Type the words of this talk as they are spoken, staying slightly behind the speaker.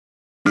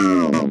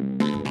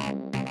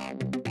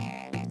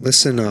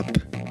Listen up.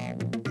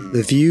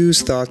 The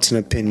views, thoughts, and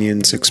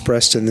opinions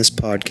expressed in this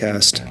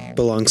podcast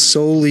belong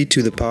solely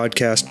to the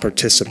podcast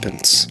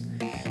participants,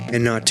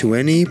 and not to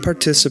any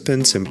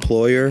participant's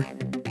employer,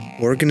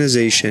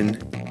 organization,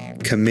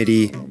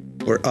 committee,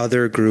 or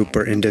other group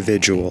or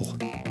individual.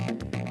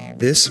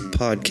 This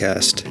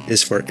podcast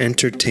is for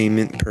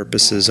entertainment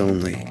purposes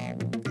only.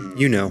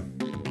 You know,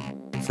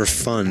 for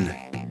fun.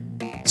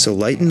 So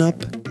lighten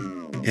up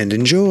and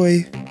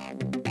enjoy.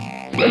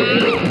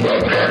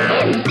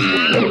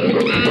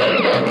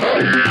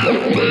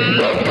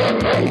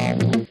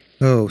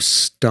 Oh,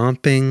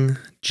 stomping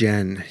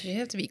Jen. You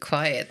have to be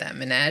quiet, that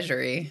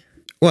menagerie.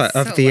 What,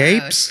 of So the loud.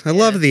 apes? I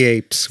love the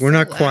apes. We're So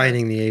not loud.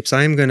 quieting the apes.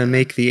 I'm going to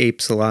make the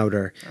apes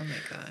louder. Oh my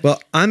gosh.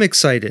 Well, I'm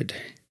excited.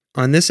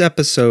 On this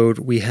episode,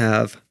 we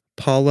have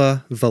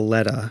Paula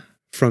Veleta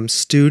from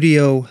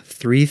Studio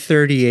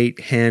 338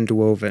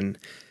 Handwoven.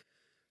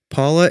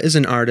 Paula is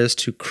an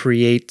artist who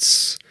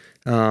creates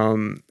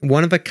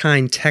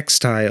one-of-a-kind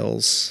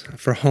textiles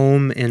for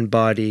home and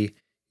body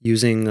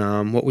using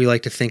what we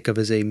like to think of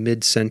as a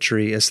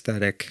mid-century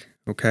aesthetic,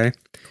 okay?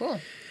 Cool.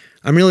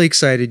 I'm really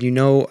excited. You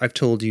know, I've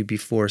told you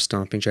before,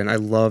 Stomping Jen, I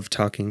love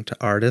talking to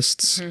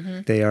artists.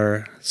 Mm-hmm. They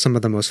are some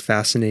of the most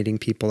fascinating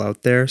people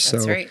out there.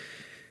 That's right.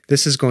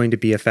 This is going to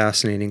be a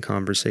fascinating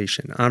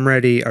conversation. I'm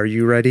ready. Are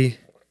you ready?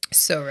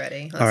 So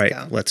ready. Let's All right,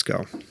 go. let's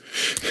go.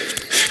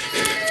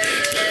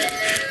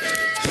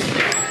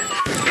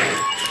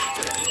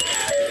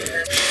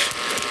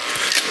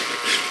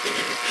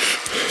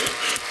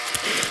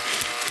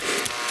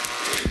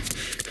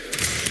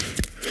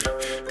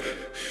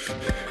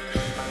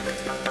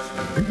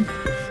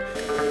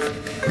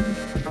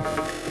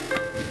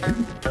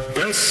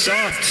 The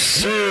Soft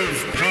Serve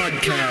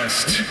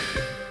Podcast.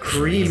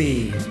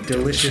 Creamy,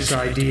 delicious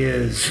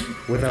ideas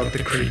without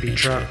the creepy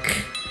truck.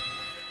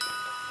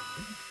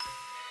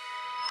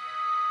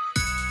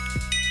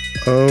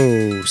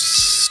 Oh,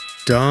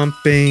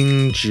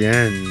 Stomping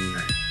Jen.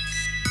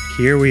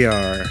 Here we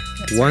are,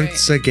 That's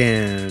once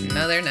again.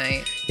 Another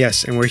night.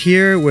 Yes, and we're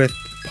here with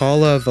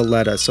Paula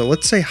Veleta. So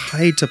let's say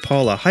hi to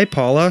Paula. Hi,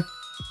 Paula.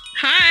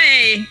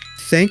 Hi.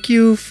 Thank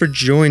you for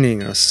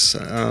joining us.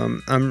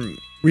 I'm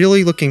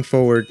really looking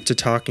forward to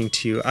talking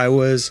to you. I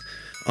was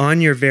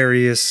on your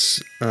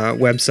various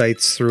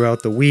websites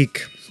throughout the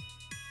week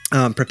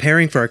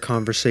preparing for our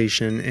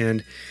conversation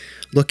and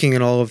looking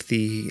at all of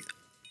the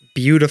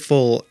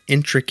beautiful,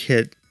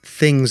 intricate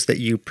things that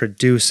you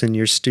produce in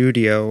your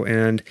studio,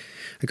 and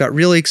I got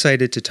really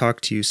excited to talk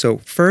to you. So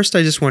first,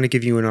 I just want to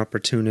give you an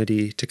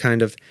opportunity to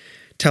kind of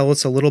tell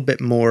us a little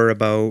bit more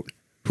about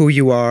who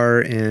you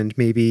are and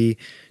maybe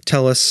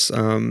tell us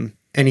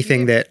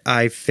anything that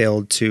I've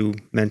failed to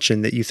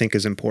mention that you think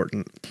is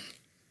important.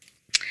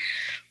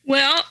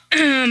 Well,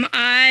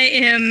 I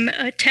am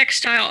a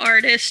textile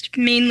artist,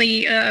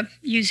 mainly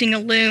using a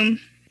loom,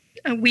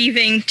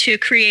 weaving to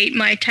create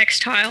my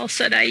textiles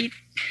that I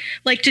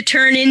like to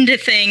turn into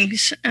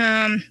things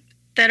that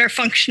are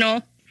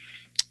functional.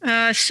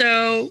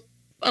 So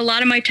a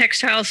lot of my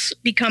textiles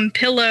become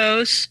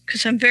pillows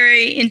because I'm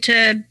very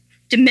into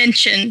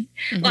dimension.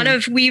 Mm-hmm. A lot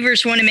of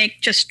weavers want to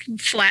make just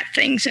flat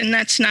things, and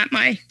that's not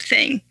my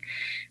thing.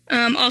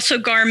 Also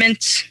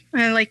garments.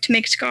 I like to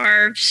make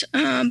scarves.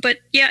 But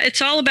yeah,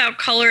 it's all about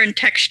color and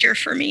texture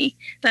for me.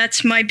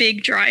 That's my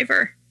big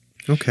driver.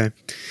 Okay.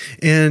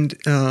 And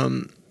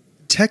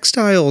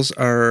textiles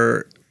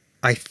are,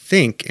 I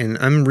think, and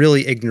I'm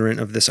really ignorant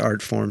of this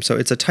art form, so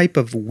it's a type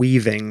of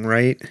weaving,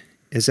 right?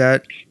 Is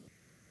that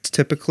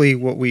typically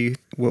what we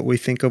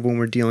think of when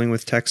we're dealing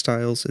with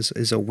textiles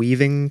is a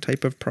weaving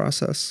type of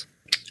process?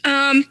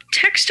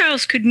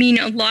 Textiles could mean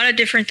a lot of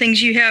different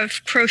things. You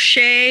have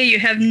crochet, you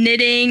have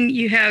knitting,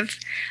 you have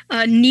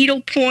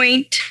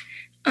needlepoint.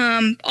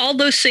 All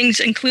those things,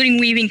 including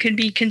weaving, could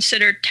be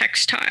considered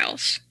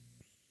textiles.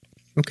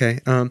 Okay.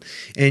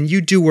 And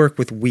you do work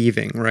with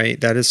weaving, right?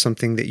 That is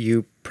something that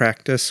you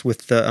practice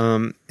with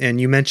the,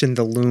 and you mentioned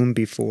the loom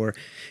before.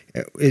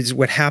 Is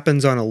what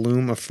happens on a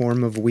loom a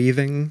form of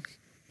weaving?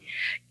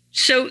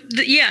 So,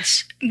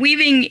 yes,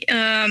 weaving,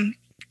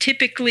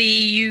 typically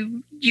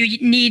you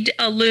need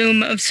a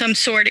loom of some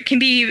sort. It can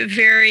be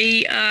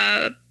very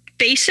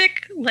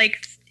basic,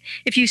 like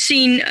if you've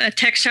seen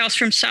textiles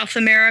from South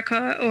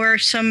America or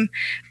some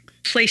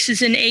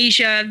places in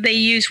Asia, they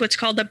use what's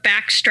called a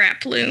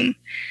backstrap loom,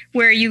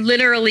 where you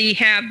literally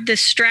have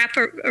this strap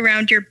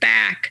around your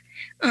back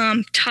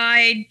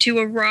tied to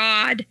a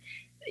rod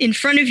in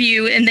front of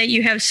you and that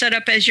you have set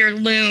up as your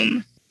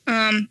loom.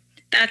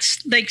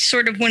 That's like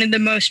sort of one of the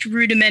most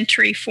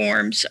rudimentary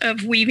forms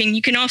of weaving.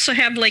 You can also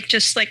have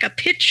just like a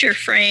picture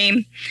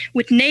frame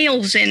with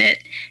nails in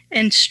it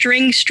and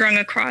string strung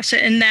across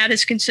it, and that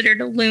is considered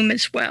a loom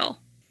as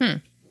well.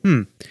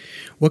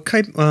 What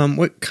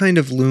kind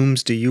of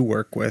looms do you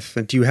work with?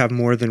 Do you have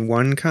more than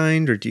one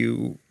kind, or do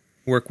you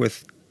work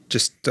with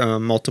just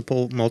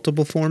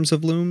multiple forms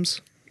of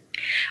looms?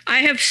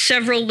 I have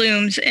several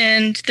looms,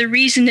 and the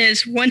reason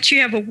is once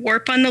you have a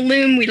warp on the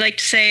loom, we like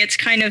to say it's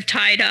kind of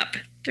tied up.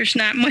 There's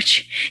not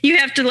much. You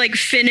have to like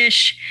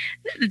finish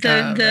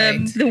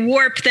the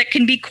warp that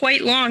can be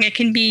quite long. It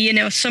can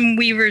be, some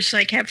weavers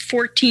like have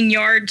 14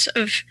 yards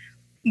of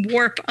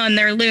warp on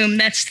their loom.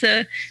 That's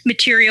the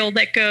material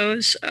that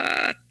goes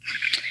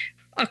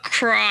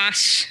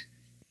across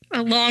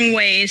a long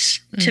ways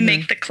to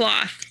make the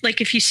cloth.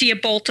 Like if you see a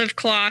bolt of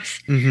cloth,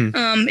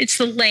 it's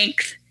the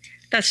length.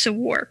 That's the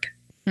warp.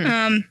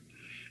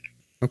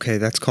 Okay,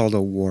 that's called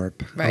a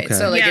warp. Right. Okay.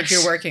 So, like, if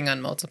you're working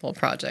on multiple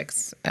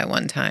projects at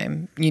one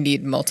time, you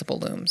need multiple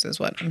looms, is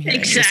what I'm hearing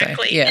you say.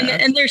 Exactly. Yeah.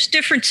 And there's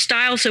different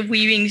styles of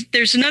weaving.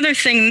 There's another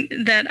thing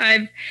that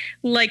I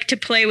like to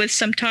play with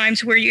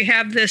sometimes where you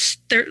have this,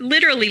 they're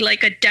literally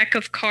like a deck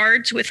of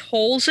cards with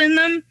holes in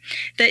them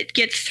that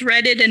get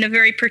threaded in a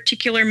very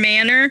particular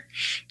manner.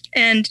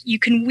 And you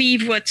can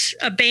weave what's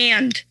a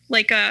band,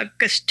 like a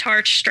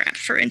guitar strap,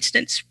 for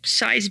instance,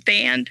 size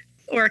band,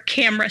 or a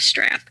camera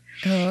strap.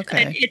 Oh,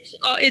 okay. And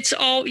it's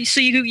all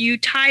so you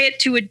tie it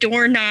to a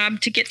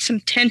doorknob to get some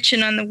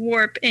tension on the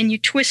warp, and you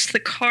twist the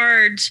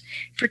cards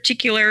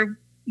particular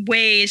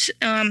ways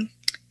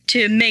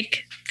to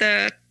make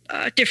the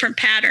different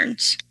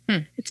patterns.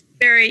 It's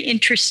very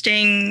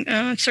interesting,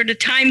 sort of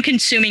time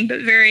consuming,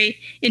 but very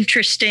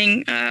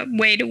interesting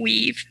way to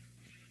weave.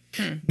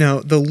 Now,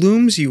 the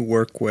looms you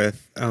work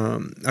with,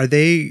 are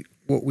they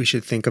what we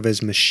should think of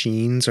as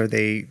machines? Are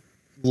they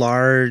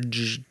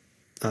large?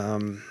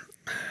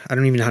 I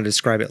don't even know how to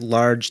describe it.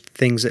 Large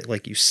things that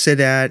like you sit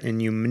at and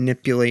you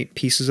manipulate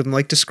pieces of them.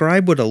 Like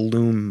describe what a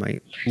loom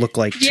might look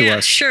like to us. Yeah,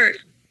 sure.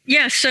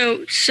 Yeah,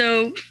 so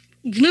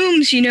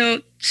looms,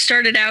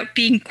 started out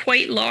being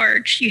quite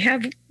large. You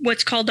have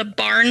what's called a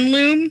barn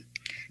loom,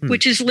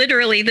 which is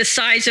literally the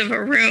size of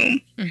a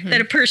room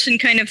that a person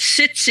kind of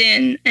sits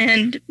in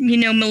and,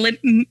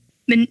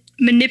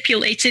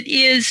 manipulates. It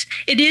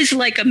is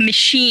like a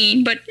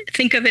machine, but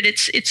think of it,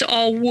 it's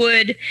all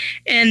wood,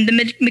 and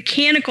the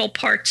mechanical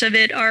parts of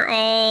it are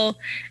all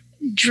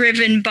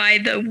driven by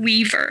the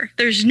weaver.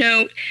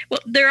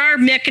 There are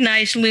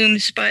mechanized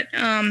looms, but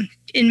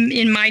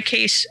in my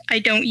case, I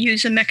don't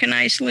use a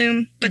mechanized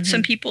loom, but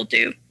some people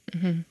do.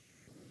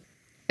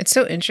 It's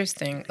so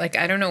interesting. Like,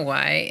 I don't know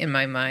why in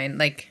my mind,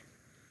 like,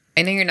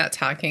 I know you're not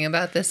talking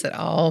about this at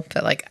all,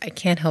 but like I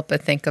can't help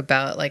but think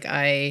about like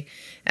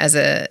as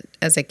a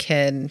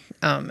kid,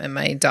 and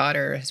my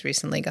daughter has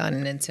recently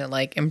gotten into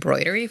like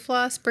embroidery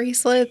floss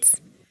bracelets,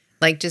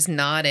 like just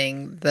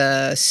knotting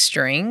the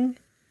string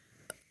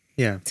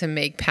to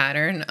make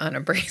pattern on a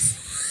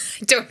bracelet.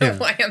 I don't know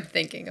why I'm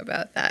thinking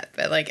about that,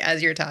 but like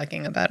as you're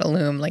talking about a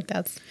loom, like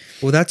that's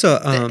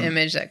the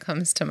image that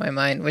comes to my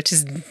mind, which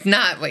is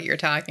not what you're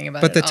talking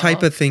about. But the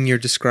type of thing you're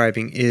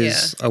describing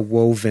is a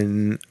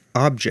woven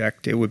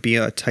object. It would be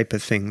a type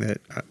of thing that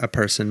a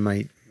person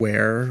might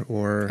wear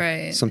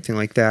or something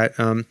like that.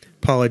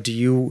 Paula, do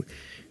you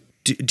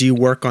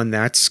work on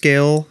that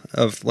scale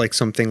of like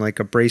something like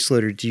a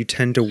bracelet, or do you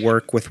tend to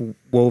work with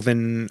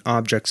woven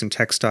objects and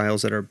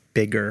textiles that are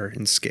bigger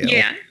in scale?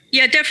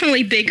 Yeah,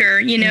 definitely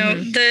bigger.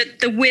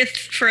 The width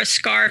for a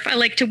scarf, I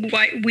like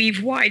to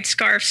weave wide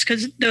scarves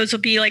because those will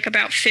be like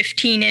about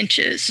 15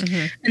 inches.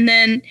 And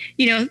then,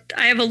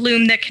 I have a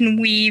loom that can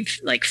weave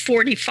like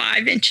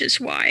 45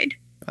 inches wide.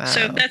 Wow.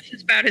 So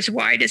that's about as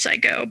wide as I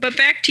go. But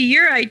back to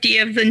your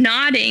idea of the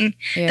knotting,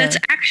 that's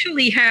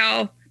actually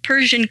how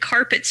Persian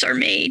carpets are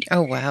made.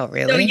 Oh, wow,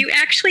 really? So you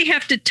actually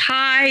have to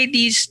tie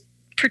these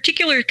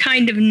particular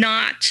kind of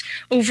knots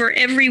over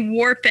every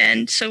warp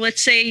end. So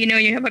let's say,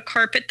 you have a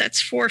carpet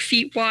that's 4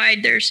 feet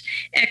wide. There's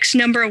X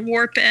number of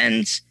warp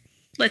ends.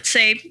 Let's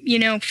say,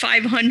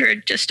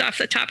 500 just off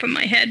the top of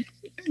my head.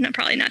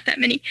 Probably not that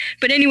many.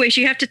 But anyways,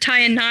 you have to tie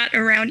a knot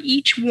around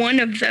each one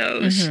of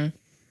those.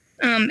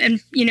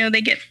 And,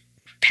 they get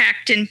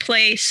packed in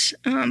place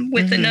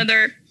with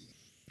another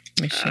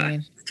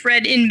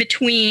thread in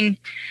between.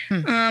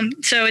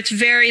 So it's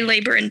very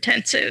labor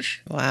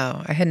intensive.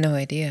 Wow. I had no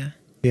idea.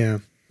 Yeah.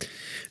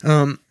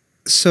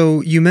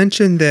 So you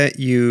mentioned that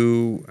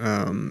you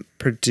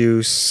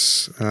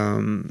produce,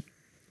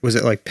 was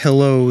it like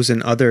pillows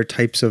and other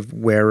types of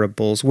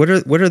wearables? What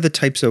are the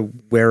types of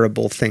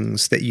wearable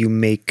things that you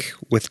make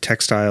with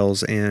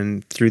textiles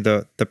and through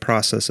the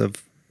process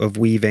of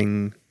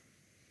weaving?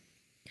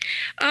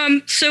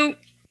 So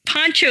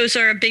ponchos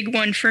are a big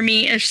one for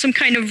me as some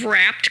kind of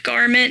wrapped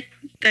garment.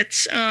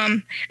 That's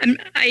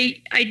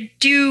I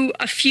do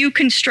a few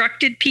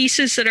constructed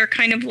pieces that are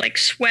kind of like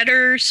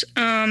sweaters,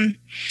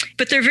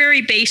 but they're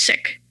very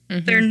basic.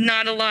 They're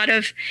not a lot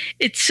of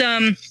it's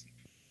a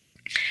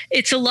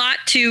lot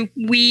to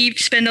weave.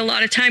 Spend a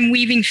lot of time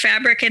weaving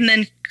fabric and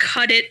then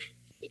cut it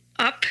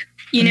up.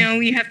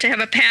 You have to have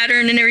a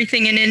pattern and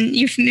everything, and then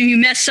if you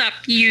mess up,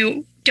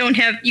 you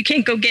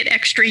can't go get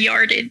extra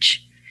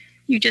yardage.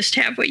 You just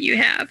have what you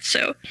have.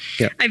 So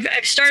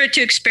I've started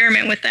to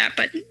experiment with that,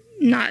 but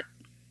not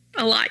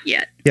a lot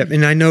yet. Yep.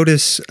 And I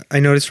notice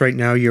right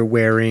now you're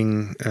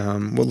wearing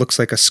what looks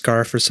like a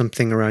scarf or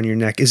something around your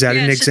neck. Is that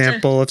an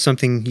example of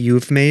something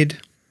you've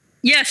made?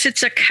 Yes,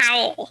 it's a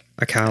cowl.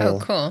 A cowl. Oh,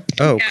 cool.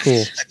 Oh, Yes,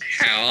 cool.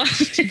 a cowl.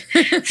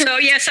 So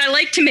yes, I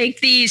like to make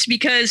these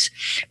because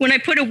when I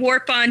put a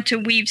warp on to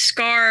weave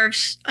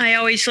scarves, I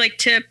always like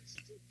to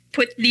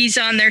put these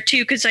on there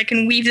too because I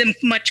can weave them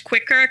much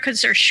quicker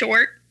because they're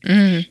short.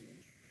 Mm.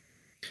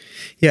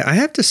 Yeah, I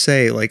have to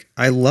say, like,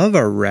 I love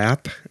a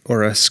wrap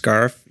or a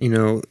scarf. You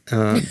know,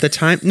 the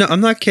time. No, I'm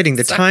not kidding.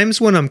 The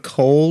times when I'm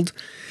cold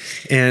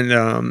and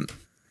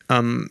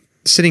I'm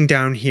sitting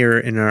down here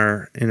in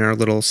our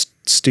little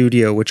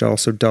studio, which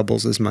also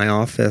doubles as my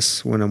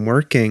office when I'm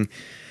working.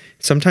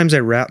 Sometimes I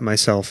wrap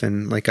myself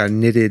in like a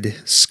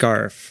knitted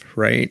scarf,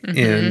 right? Mm-hmm.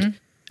 And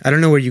I don't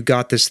know where you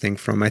got this thing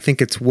from. I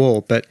think it's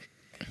wool, but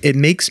it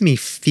makes me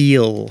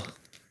feel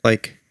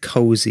like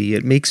cozy.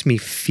 It makes me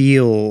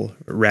feel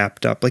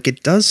wrapped up. Like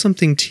it does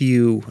something to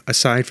you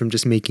aside from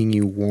just making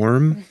you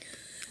warm.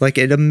 Like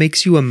it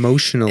makes you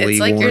emotionally It's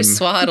like warm. you're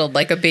swaddled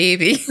like a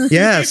baby.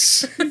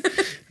 Yes.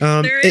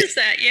 There is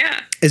that,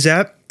 yeah.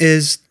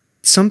 Is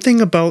something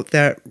about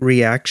that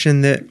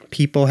reaction that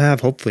people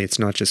have, hopefully it's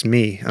not just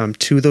me,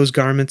 to those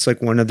garments,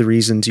 like one of the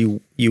reasons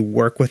you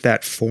work with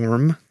that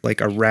form,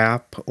 like a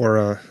wrap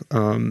or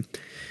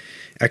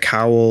a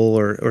cowl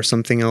or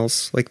something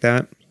else like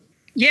that?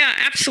 Yeah,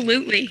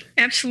 absolutely.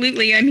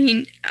 Absolutely. I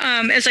mean,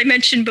 as I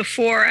mentioned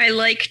before, I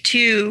like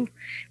to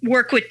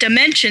work with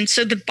dimension.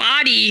 So the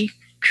body,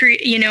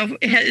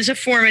 is a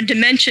form of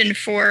dimension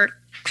for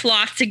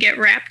cloth to get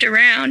wrapped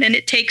around, and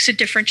it takes a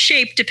different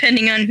shape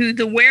depending on who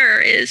the wearer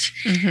is.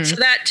 Mm-hmm. So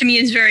that to me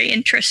is very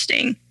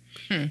interesting.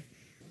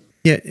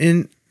 Yeah,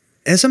 and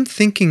as I'm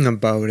thinking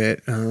about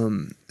it,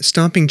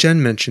 Stomping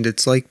Jen mentioned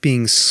it's like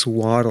being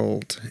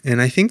swaddled,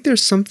 and I think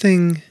there's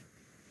something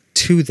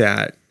to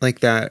that, like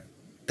that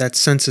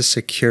sense of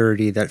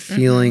security, that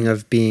feeling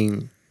of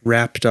being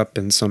wrapped up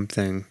in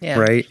something,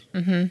 right?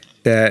 Mm-hmm.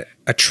 That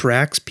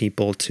attracts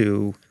people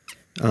to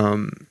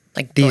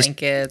like these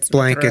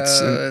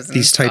blankets,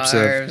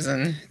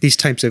 and these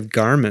types of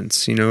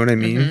garments. You know what I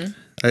mean?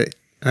 Mm-hmm.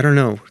 I don't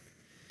know.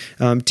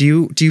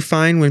 Do you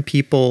find when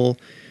people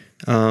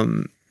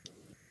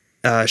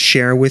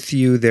share with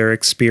you their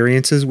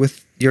experiences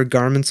with your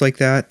garments like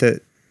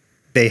that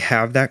they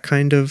have that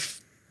kind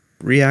of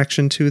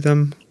reaction to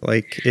them?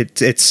 Like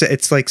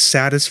it's like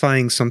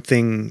satisfying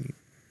something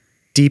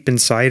deep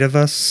inside of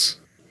us?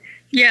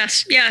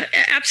 Yes, yeah,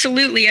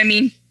 absolutely. I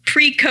mean,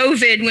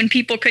 pre-COVID, when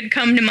people could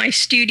come to my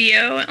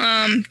studio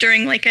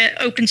during like an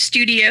open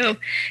studio,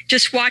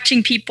 just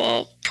watching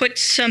people put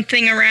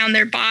something around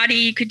their body,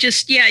 you could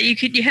just,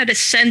 you had a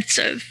sense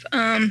of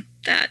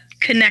that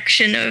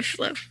connection of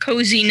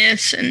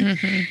coziness and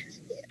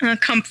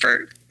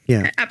comfort.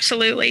 Yeah,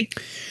 absolutely.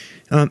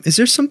 Is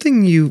there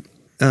something you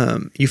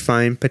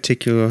find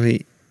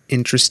particularly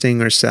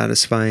interesting or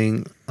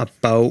satisfying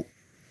about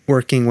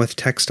working with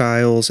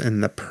textiles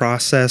and the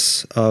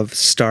process of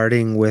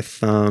starting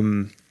with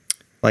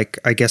like,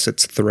 I guess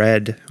it's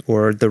thread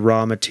or the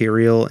raw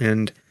material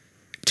and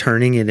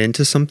turning it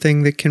into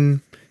something that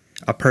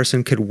a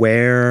person could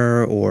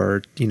wear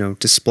or,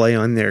 display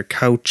on their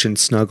couch and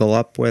snuggle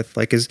up with?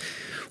 Like,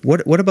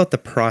 what about the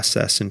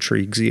process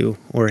intrigues you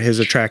or has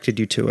attracted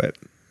you to it?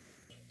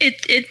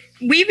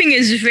 Weaving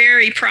is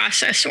very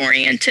process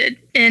oriented.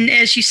 And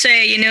as you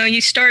say,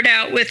 you start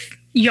out with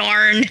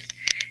yarn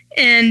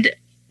and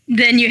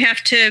then you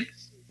have to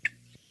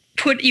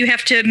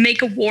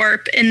make a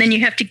warp, and then you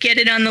have to get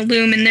it on the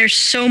loom, and there's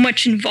so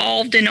much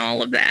involved in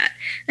all of that.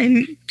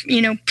 And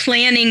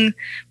planning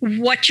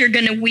what you're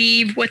going to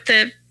weave, what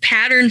the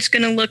pattern's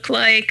going to look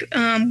like,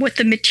 what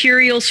the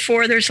materials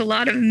for. There's a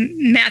lot of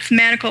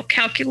mathematical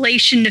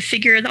calculation to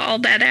figure all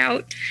that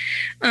out.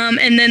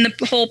 And then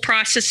the whole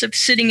process of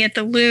sitting at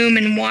the loom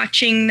and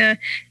watching the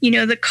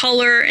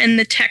color and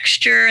the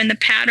texture and the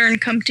pattern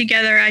come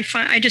together.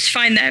 I just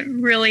find that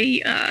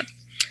really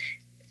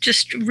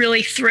just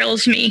really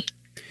thrills me.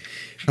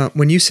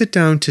 When you sit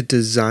down to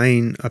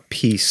design a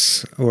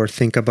piece or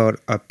think about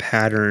a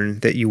pattern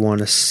that you want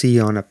to see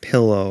on a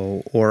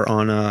pillow or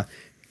on a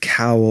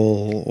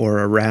cowl or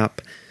a wrap,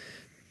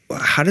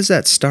 how does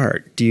that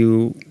start?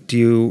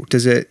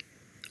 Does it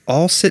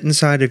all sit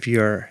inside of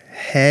your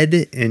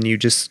head and you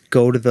just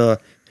go to the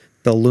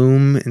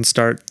loom and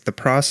start the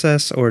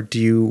process, or do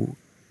you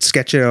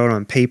sketch it out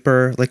on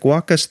paper? Like,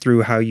 walk us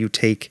through how you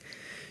take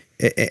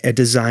a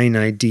design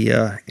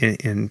idea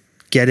and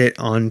get it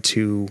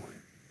onto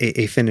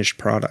a finished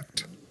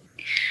product.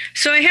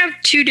 So I have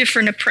two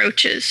different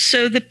approaches.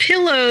 So the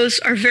pillows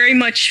are very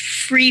much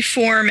free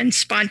form and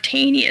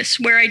spontaneous,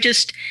 where I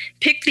just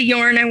pick the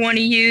yarn I want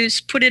to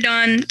use, put it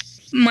on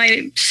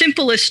my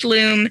simplest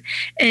loom,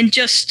 and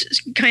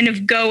just kind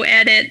of go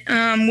at it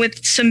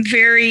with some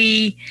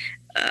very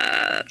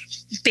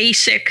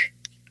basic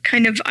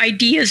kind of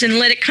ideas and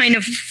let it kind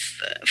of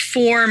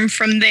form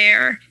from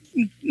there,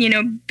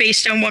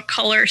 based on what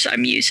colors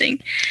I'm using.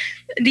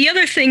 The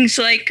other things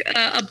like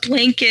a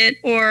blanket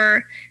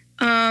or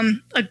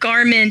a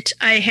garment,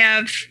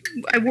 I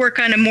work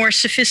on a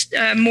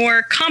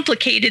more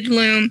complicated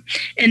loom,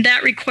 and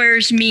that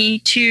requires me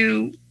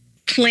to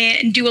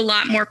do a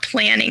lot more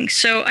planning.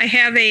 So I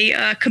have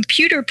a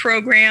computer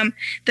program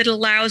that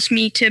allows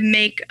me to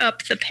make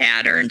up the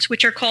patterns,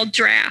 which are called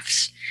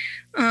drafts.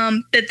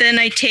 That then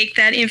I take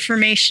that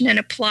information and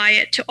apply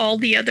it to all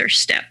the other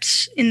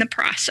steps in the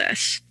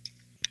process.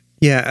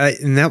 Yeah,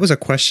 and that was a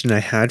question I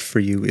had for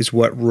you, is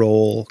what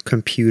role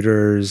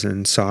computers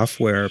and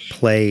software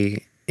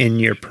play in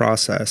your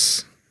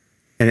process?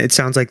 And it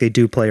sounds like they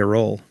do play a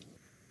role.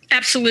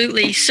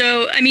 Absolutely.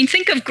 So, I mean,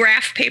 think of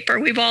graph paper.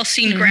 We've all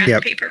seen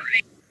graph paper,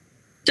 right?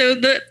 So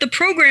the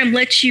program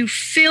lets you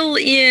fill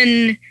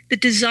in the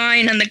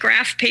design on the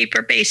graph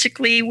paper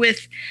basically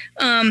with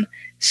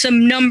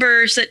some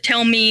numbers that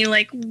tell me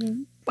like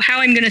how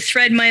I'm going to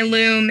thread my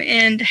loom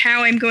and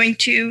how I'm going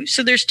to.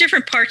 So there's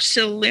different parts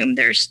to the loom.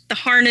 There's the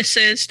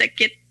harnesses that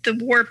get the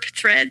warp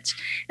threads,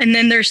 and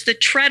then there's the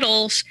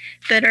treadles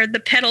that are the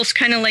pedals,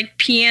 kind of like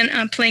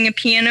playing a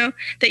piano,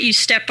 that you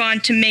step on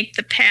to make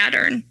the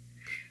pattern.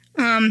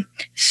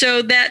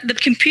 So that the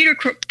computer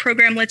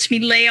program lets me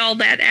lay all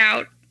that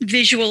out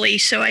visually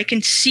so I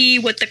can see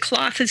what the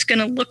cloth is going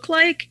to look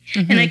like.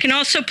 And I can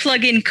also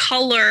plug in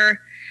color.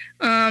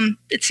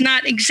 It's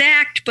not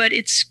exact, but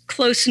it's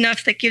close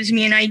enough that gives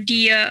me an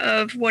idea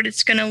of what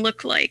it's going to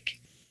look like.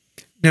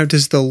 Now,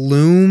 does the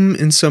loom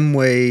in some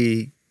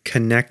way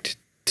connect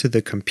to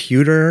the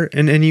computer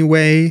in any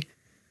way?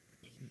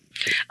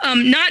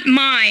 Not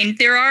mine.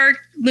 There are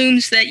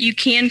looms that you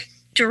can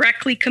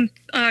directly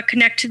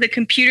connect to the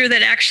computer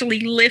that actually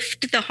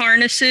lift the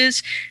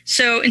harnesses.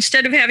 So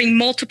instead of having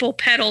multiple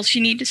pedals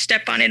you need to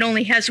step on, it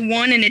only has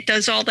one and it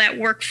does all that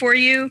work for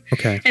you.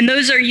 Okay. And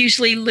those are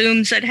usually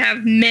looms that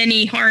have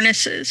many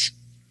harnesses.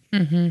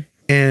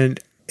 And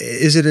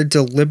is it a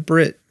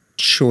deliberate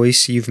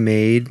choice you've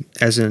made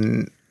as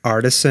an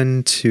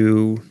artisan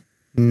to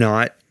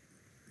not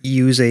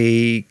use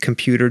a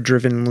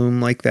computer-driven loom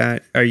like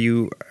that? Are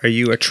you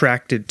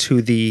attracted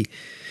to the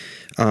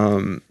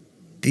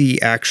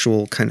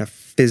actual kind of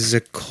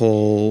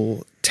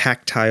physical,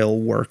 tactile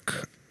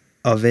work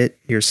of it,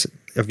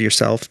 of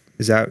yourself?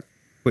 Is that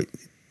what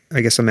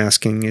I guess I'm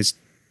asking? Is,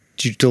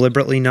 do you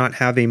deliberately not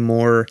have a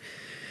more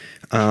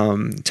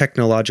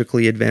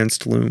technologically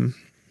advanced loom?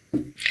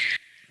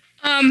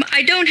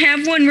 I don't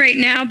have one right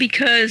now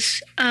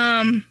because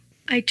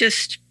I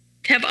just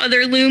have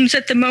other looms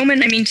at the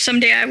moment. I mean,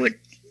 someday I would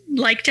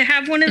like to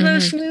have one of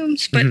those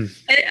looms, but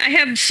I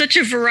have such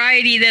a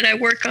variety that I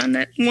work on,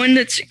 that one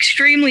that's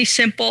extremely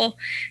simple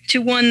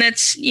to one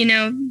that's,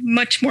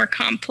 much more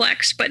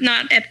complex, but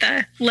not at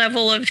the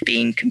level of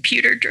being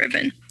computer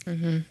driven.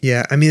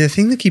 Yeah, I mean, the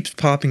thing that keeps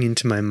popping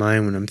into my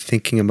mind when I'm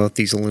thinking about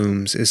these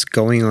looms is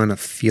going on a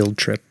field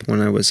trip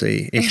when I was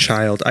a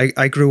child.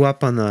 I grew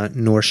up on the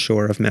North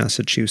Shore of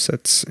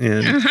Massachusetts,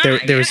 and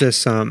there was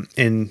this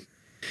in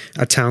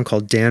a town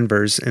called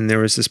Danvers, and there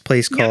was this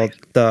place called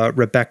the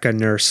Rebecca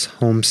Nurse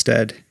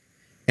Homestead.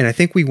 And I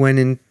think we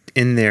went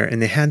in there,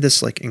 and they had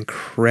this like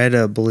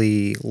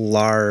incredibly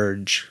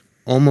large,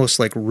 almost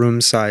like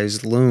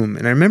room-sized loom.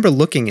 And I remember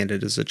looking at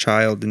it as a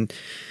child and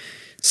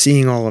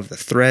seeing all of the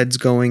threads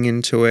going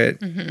into it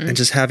and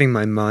just having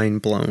my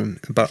mind blown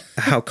about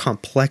how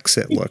complex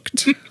it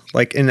looked.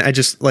 I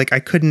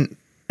couldn't,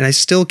 and I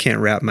still can't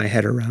wrap my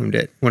head around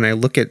it. When I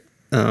look at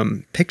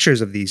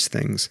pictures of these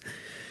things,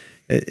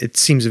 it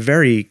seems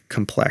very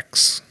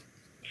complex.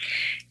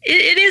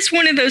 It is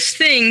one of those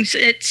things.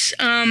 It's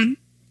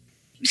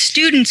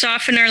students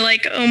often are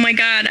like, oh my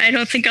God, I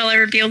don't think I'll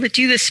ever be able to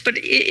do this. But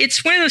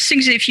it's one of those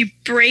things that if you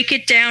break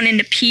it down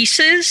into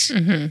pieces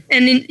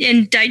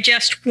and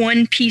digest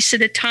one piece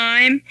at a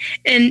time,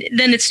 and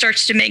then it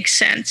starts to make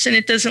sense and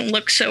it doesn't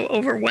look so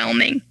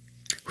overwhelming.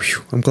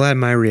 Whew, I'm glad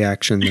my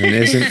reaction then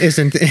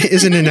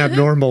isn't an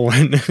abnormal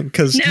one.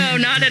 No,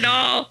 not at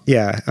all.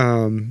 Yeah.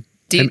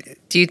 Do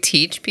you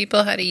teach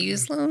people how to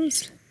use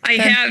looms? I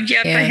have.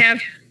 Yep, yeah. I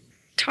have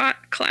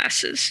taught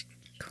classes.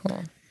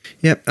 Cool.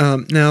 Yep.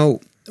 Now,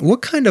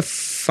 what kind of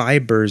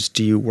fibers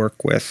do you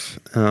work with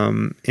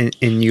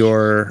in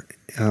your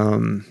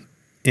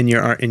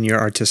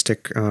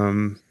artistic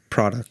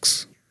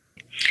products?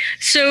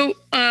 So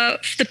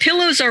the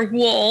pillows are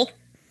wool.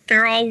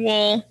 They're all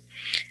wool.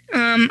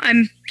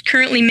 I'm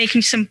currently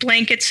making some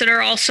blankets that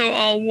are also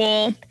all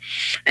wool.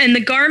 And the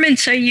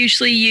garments, I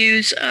usually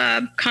use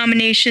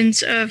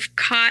combinations of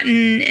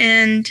cotton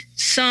and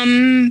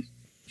some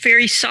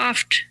very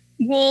soft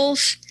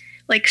wools,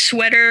 like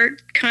sweater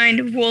kind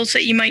of wools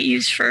that you might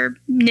use for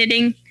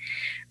knitting.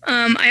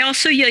 I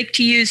also like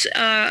to use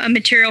a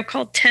material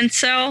called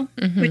tencel,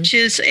 which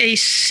is a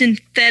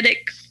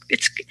synthetic.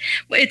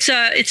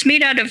 It's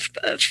made out of.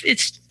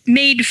 It's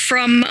made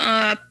from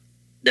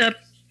the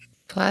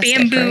plastic,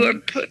 bamboo,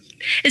 right? or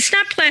it's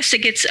not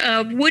plastic. It's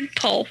wood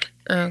pulp.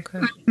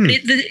 Okay.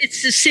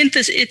 It's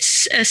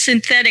a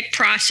synthetic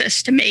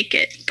process to make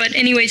it. But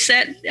anyways,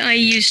 that I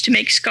use to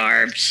make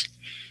scarves.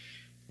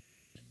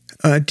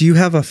 Do you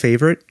have a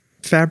favorite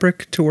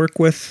fabric to work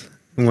with?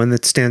 One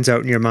that stands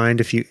out in your mind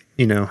if you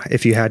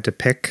had to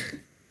pick?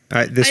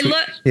 Yeah,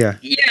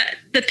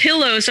 the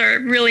pillows are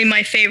really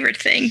my favorite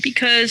thing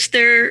because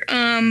they're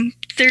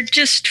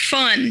just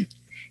fun.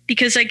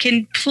 because I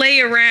can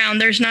play around.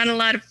 There's not a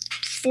lot of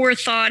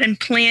forethought and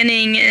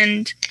planning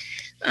and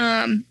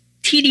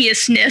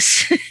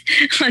tediousness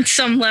on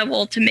some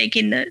level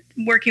to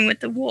working with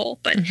the wool.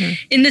 But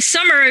in the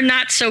summer,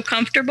 not so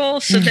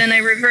comfortable. So then I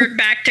revert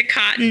back to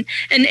cotton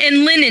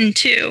and linen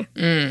too.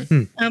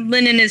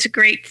 Linen is a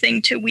great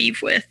thing to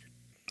weave with.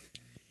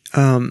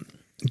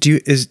 Do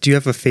you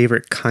have a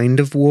favorite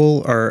kind of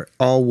wool? Are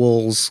all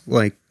wools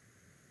like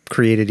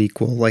created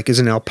equal? Like, is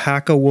an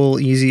alpaca wool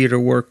easier to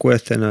work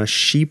with than a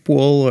sheep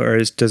wool, or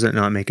does it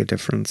not make a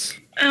difference?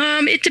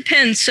 It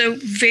depends. So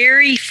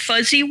very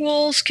fuzzy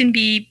wools can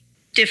be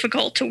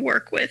difficult to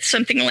work with,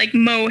 something like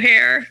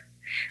mohair.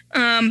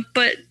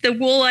 But the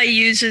wool I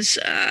use is,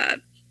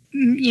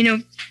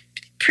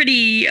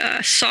 pretty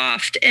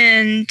soft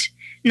and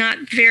not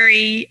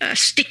very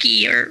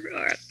sticky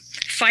or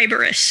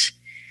fibrous.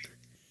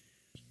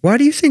 Why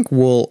do you think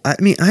wool? I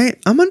mean,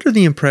 I'm under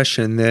the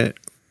impression that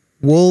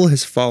wool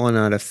has fallen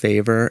out of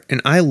favor,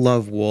 and I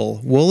love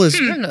wool. Wool is... I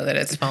don't know that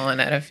it's fallen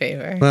out of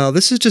favor. Well,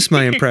 this is just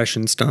my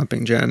impression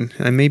stomping, Jen.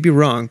 I may be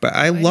wrong, but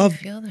I love... Why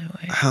do you feel that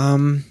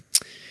way?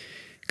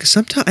 Because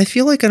sometimes I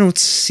feel like I don't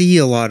see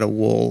a lot of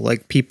wool,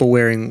 like people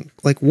wearing...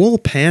 Like, wool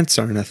pants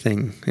aren't a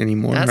thing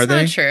anymore, That's are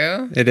they? not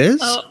true. It is?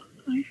 Oh,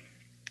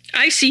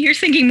 I see. You're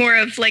thinking more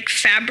of like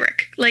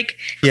fabric, like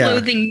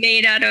clothing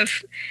made out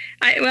of...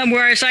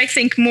 whereas I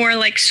think more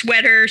like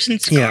sweaters and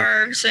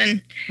scarves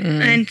and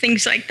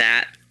things like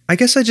that. I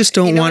guess I just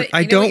don't want...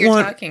 I don't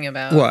want... Talking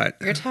about What?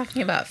 You're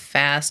talking about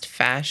fast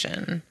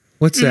fashion.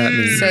 What's that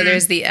mean? So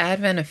there's the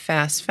advent of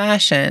fast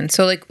fashion.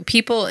 So like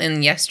people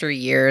in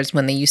yesteryears,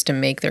 when they used to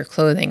make their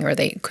clothing or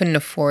they couldn't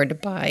afford to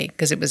buy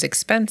because it was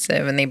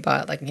expensive, and they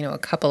bought like, a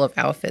couple of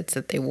outfits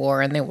that they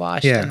wore and they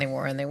washed and they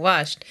wore and they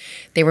washed.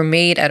 They were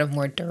made out of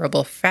more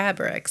durable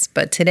fabrics.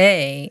 But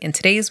today, in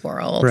today's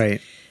world,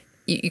 Right.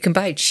 you can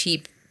buy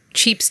cheap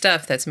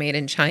stuff that's made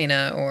in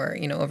China or,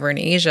 over in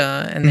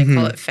Asia, and they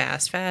call it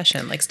fast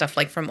fashion, like stuff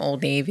like from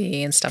Old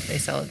Navy and stuff they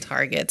sell at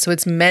Target. So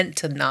it's meant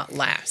to not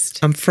last.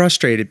 I'm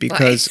frustrated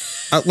because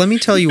let me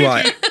tell you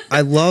why.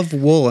 I love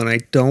wool, and I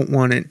don't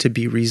want it to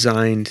be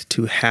resigned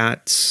to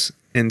hats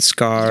and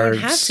scarves.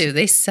 You don't have to.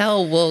 They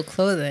sell wool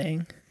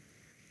clothing.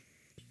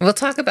 We'll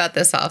talk about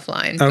this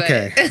offline.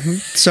 Okay.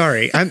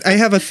 Sorry. I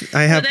have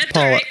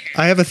Paula. Right.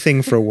 I have a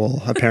thing for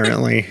wool,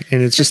 apparently.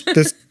 And it's just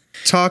this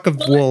talk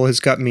of wool has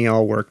got me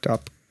all worked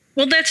up.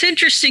 Well, that's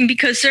interesting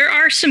because there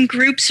are some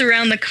groups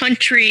around the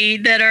country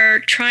that are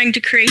trying to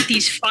create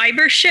these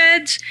fiber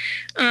sheds.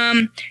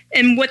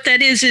 And what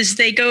that is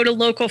they go to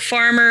local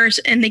farmers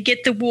and they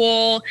get the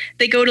wool.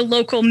 They go to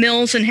local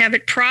mills and have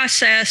it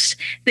processed.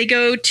 They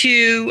go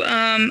to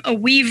a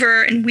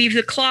weaver and weave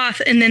the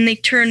cloth, and then they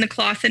turn the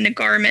cloth into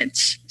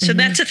garments. So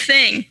that's a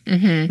thing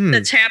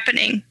that's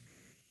happening.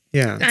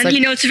 Yeah. And,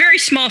 it's a very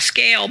small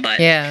scale, but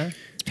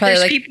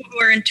there's people who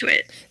are into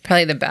it.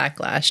 Probably the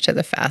backlash to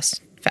the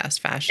fast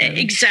fashion.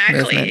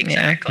 Exactly. movement,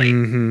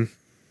 Exactly.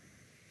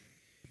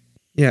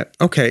 Yeah.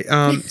 Okay.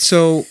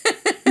 So,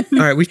 all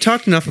right, we've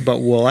talked enough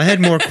about wool. I had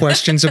more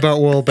questions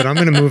about wool, but I'm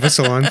going to move us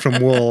along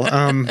from wool.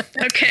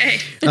 Okay.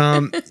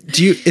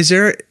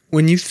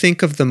 When you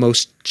think of the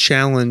most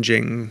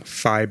challenging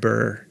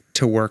fiber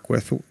to work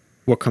with,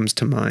 what comes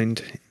to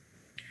mind?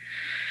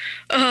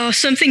 Oh,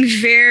 something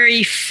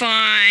very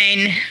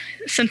fine,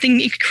 something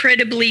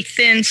incredibly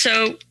thin.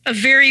 So a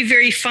very,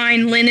 very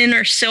fine linen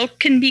or silk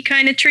can be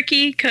kind of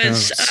tricky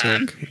because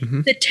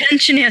the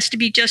tension has to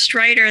be just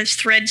right, or as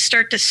threads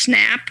start to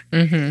snap.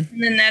 And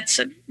then that's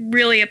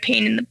really a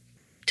pain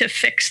to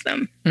fix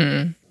them.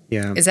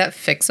 Yeah. Is that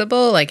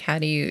fixable? Like, how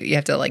do you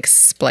have to like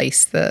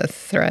splice the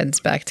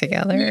threads back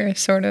together,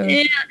 sort of?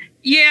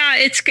 Yeah,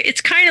 it's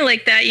kind of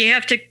like that. You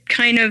have to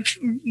kind of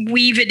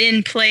weave it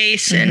in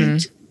place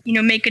and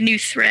make a new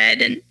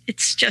thread, and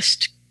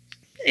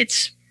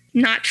it's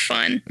not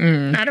fun.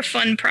 Not a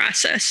fun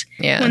process.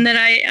 Yeah. One that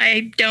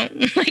I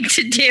don't like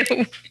to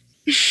do.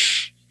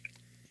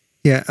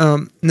 Yeah.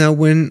 Now,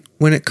 when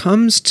it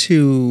comes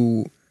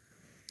to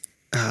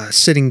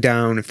sitting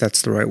down, if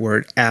that's the right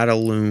word, at a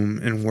loom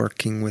and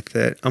working with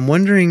it, I'm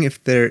wondering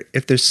if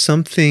there's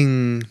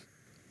something.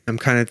 I'm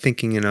kind of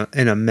thinking in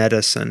a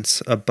meta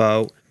sense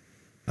about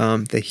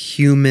the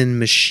human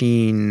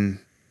machine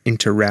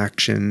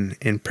interaction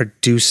and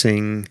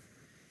producing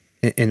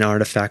an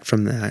artifact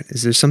from that.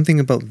 Is there something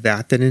about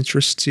that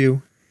interests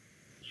you?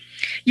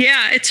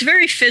 Yeah, it's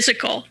very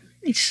physical.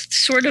 It's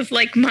sort of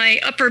like my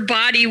upper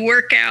body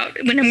workout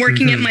when I'm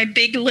working at my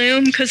big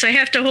loom, because I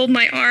have to hold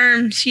my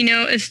arms,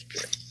 as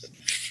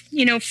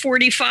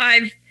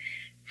 45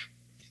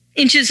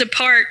 inches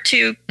apart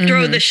to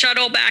throw the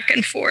shuttle back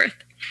and forth.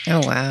 Oh,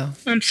 wow.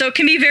 So it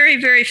can be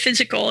very, very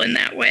physical in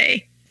that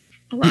way.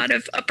 A lot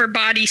of upper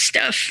body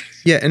stuff.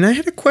 Yeah, and I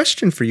had a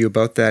question for you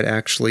about that,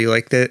 actually.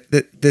 Like, that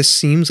this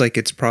seems like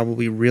it's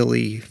probably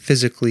really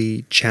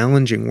physically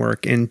challenging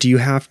work. And do you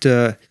have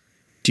to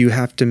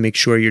make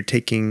sure you're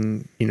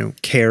taking,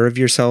 care of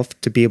yourself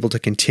to be able to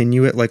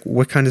continue it? Like,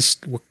 what kind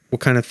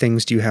of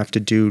things do you have to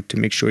do to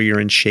make sure you're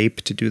in shape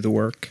to do the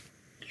work?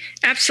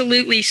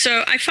 Absolutely.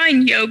 So I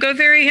find yoga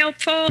very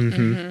helpful.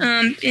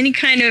 Any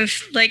kind of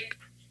like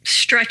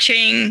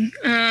stretching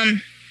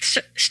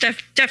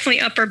stuff, definitely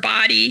upper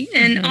body,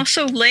 and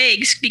also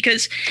legs,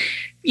 because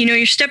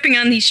you're stepping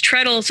on these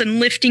treadles and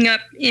lifting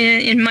up,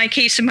 in my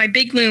case, in my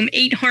big loom,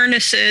 8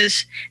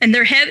 harnesses, and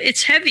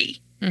it's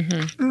heavy.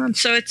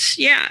 So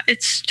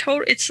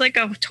it's like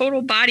a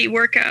total body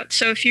workout.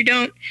 So if you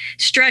don't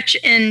stretch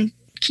and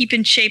keep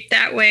in shape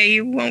that way,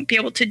 you won't be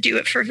able to do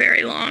it for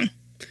very long.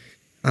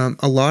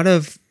 A lot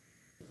of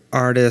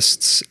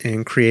artists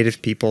and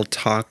creative people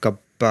talk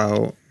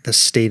about the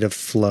state of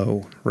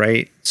flow,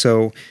 right?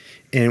 So,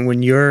 and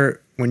when you're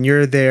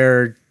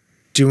there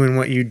doing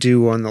what you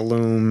do on the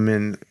loom,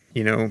 and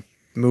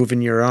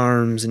moving your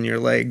arms and your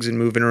legs and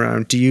moving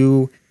around, do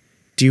you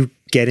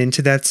get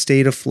into that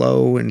state of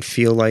flow and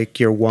feel like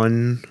you're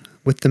one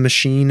with the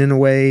machine in a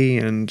way?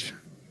 And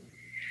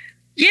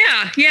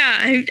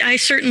I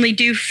certainly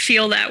do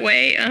feel that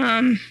way.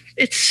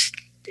 It's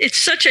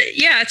such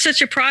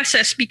a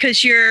process,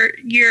 because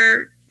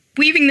you're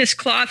weaving this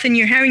cloth and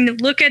you're having to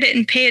look at it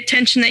and pay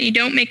attention that you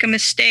don't make a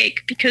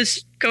mistake,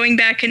 because going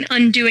back and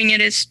undoing it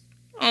is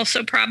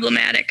also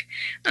problematic.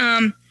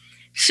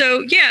 It's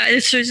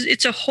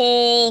a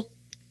whole,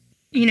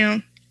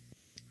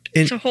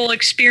 it's a whole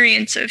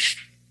experience of,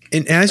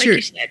 and as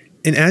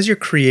like you're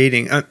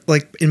creating,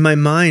 like in my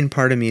mind,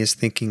 part of me is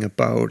thinking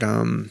about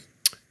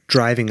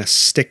driving a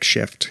stick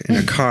shift in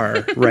a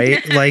car,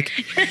 right? Like,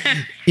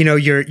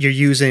 you're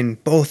using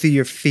both of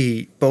your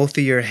feet, both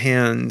of your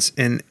hands,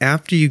 and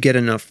after you get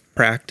enough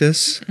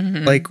practice,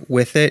 like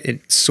with it,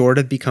 it sort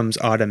of becomes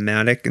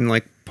automatic. And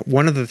like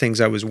one of the things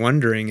I was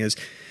wondering is,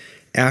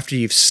 after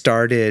you've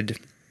started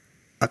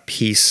a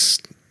piece,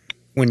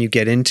 when you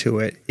get into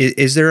it,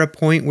 is there a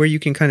point where you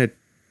can kind of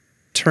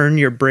turn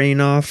your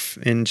brain off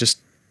and just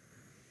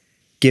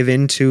give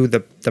into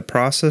the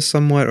process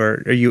somewhat?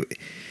 Or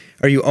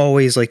are you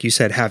always, like you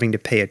said, having to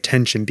pay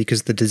attention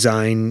because the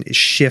design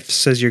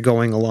shifts as you're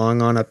going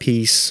along on a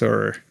piece?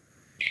 Or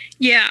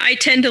I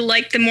tend to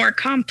like the more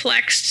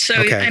complex, so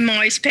I'm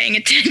always paying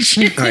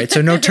attention. All right,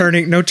 so no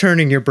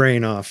turning your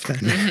brain off then.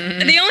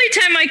 The only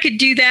time I could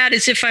do that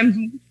is if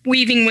I'm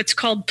weaving what's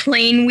called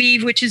plain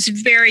weave, which is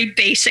very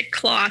basic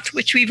cloth,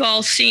 which we've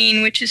all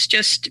seen, which is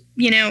just,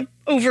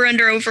 over,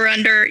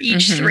 under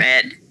each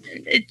thread.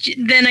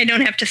 Then I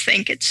don't have to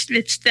think. It's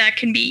that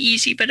can be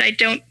easy, but I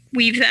don't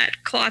weave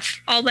that cloth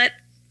all that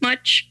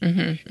much.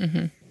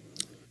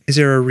 Is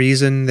there a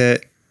reason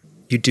that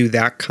you do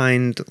that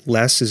kind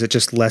less? Is it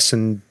just less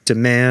in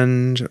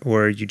demand,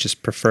 or you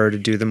just prefer to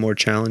do the more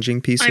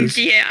challenging pieces?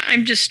 I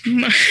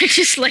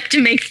just like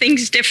to make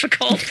things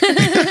difficult.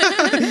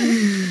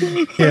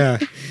 Yeah.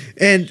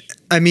 And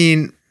I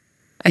mean,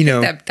 I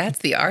think that's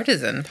the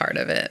artisan part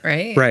of it,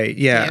 right? Right.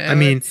 Yeah. I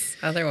mean,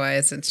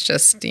 otherwise it's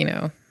just,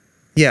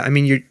 Yeah. I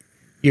mean,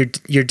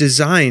 your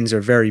designs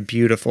are very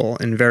beautiful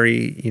and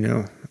very,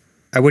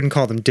 I wouldn't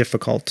call them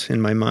difficult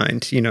in my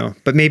mind,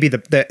 but maybe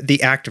the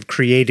act of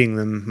creating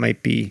them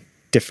might be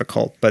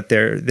difficult, but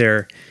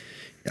they're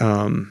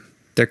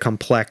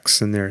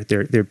complex, and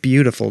they're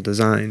beautiful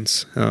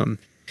designs. And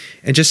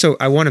just so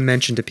I want to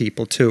mention to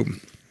people too,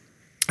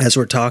 as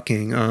we're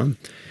talking,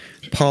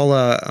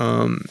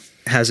 Paula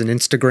has an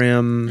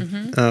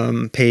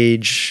Instagram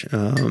page,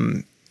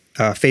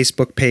 a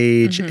Facebook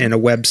page, and a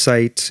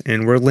website,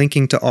 and we're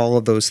linking to all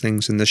of those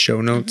things in the show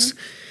notes.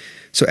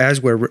 So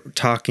as we're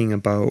talking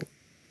about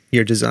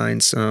your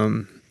designs,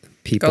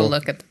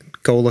 people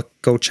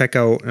go check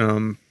out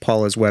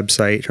Paula's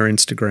website, her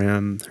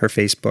Instagram, her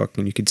Facebook,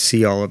 and you could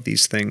see all of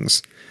these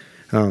things.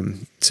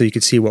 So you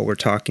could see what we're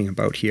talking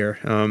about here.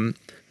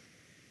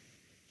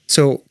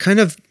 So kind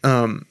of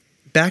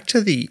back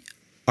to the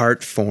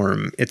art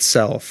form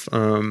itself.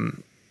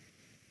 I'm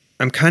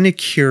kind of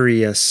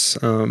curious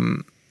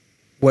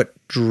what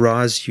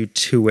draws you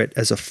to it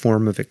as a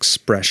form of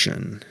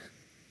expression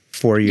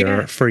for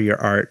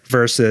your art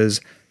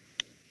versus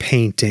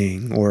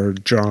painting or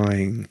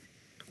drawing.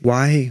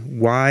 Why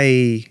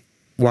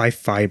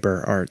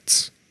fiber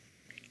arts?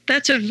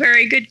 That's a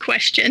very good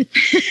question.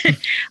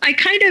 I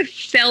kind of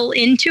fell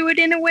into it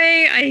in a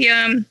way.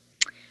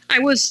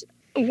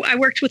 I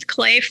worked with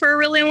clay for a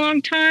really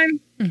long time,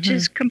 which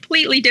is a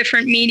completely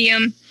different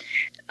medium.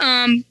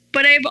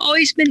 But I've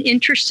always been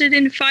interested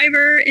in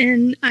fiber,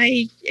 and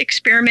I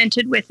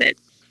experimented with it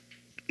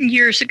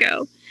years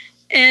ago.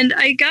 And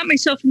I got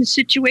myself in a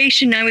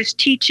situation, I was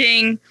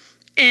teaching,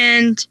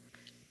 and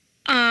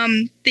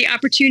the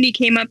opportunity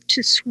came up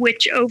to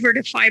switch over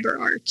to fiber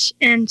arts.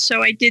 And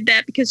so I did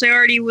that because I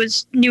already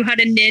knew how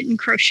to knit and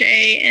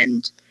crochet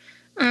and,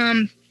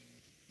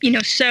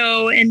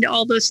 sew and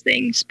all those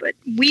things. But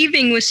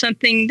weaving was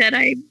something that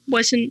I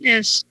wasn't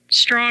as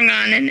strong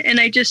on, and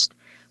I just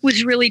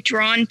was really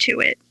drawn to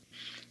it.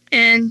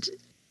 And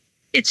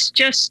it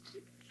just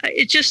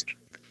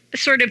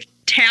sort of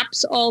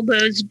taps all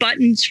those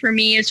buttons for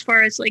me as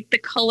far as like the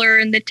color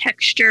and the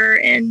texture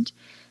and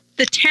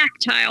the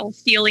tactile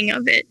feeling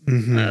of it,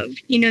 of,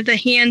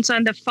 the hands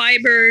on the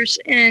fibers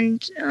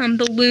and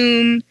the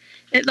loom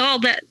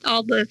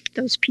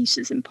those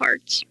pieces and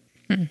parts.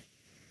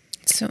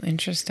 It's so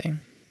interesting.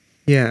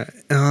 Yeah.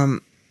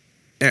 And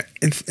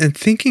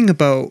thinking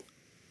about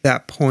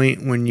that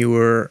point when you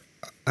were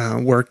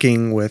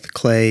working with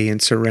clay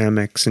and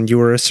ceramics, and you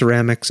were a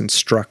ceramics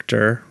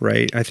instructor,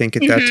 right? I think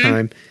at that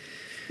time.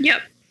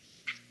 Yep.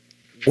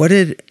 What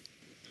did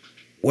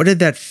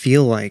that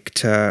feel like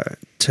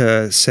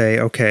to say,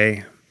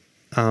 okay,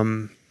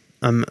 I'm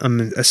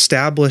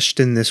established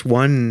in this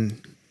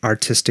one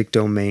artistic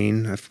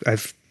domain.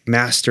 I've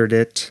mastered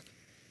it.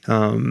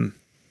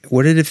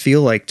 What did it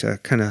feel like to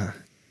kind of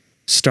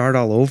start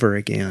all over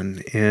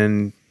again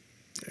and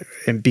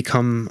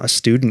become a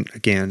student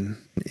again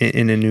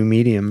in a new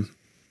medium?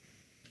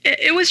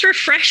 It was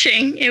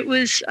refreshing. It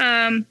was,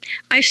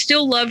 I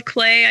still love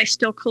clay. I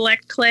still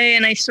collect clay,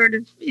 and I sort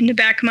of, in the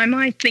back of my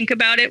mind, think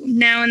about it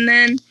now and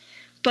then.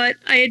 But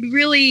I had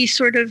really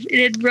it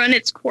had run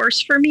its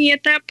course for me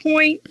at that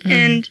point.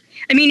 And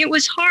I mean, it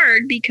was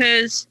hard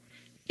because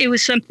it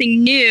was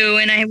something new,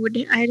 and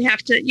I'd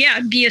have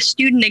to, be a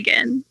student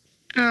again,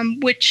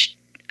 which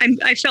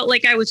I felt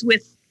like I was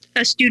with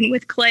a student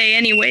with clay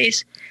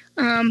anyways.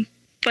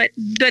 But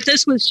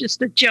this was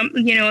just a jump,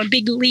 a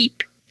big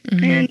leap.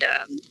 And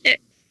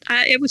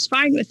it was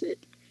fine with it.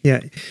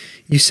 Yeah.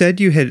 You said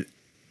you had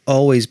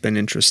always been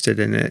interested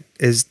in it.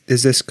 Is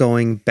this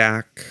going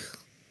back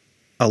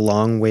a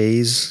long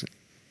ways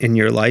in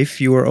your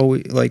life? You were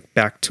always like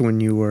back to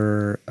when you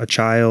were a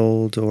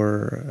child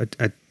or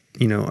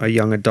a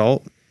young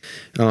adult.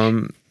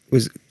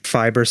 Was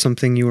fiber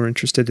something you were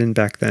interested in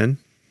back then?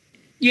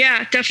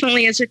 Yeah,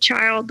 definitely as a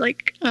child.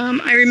 Like,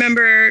 I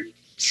remember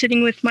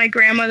sitting with my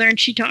grandmother, and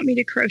she taught me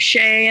to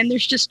crochet, and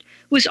there's just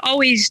was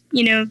always,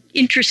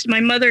 interest. My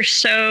mother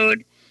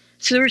sewed,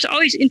 so there was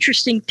always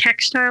interesting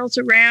textiles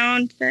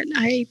around that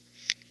I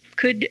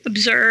could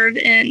observe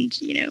and,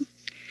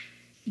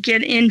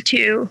 get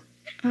into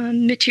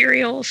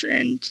materials.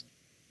 And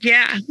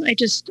yeah,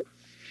 it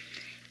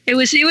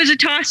was a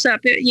toss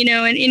up,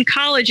 and in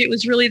college, it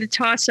was really the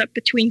toss up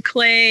between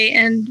clay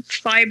and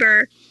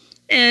fiber.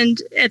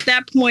 And at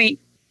that point,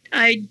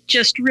 I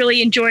just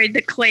really enjoyed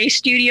the clay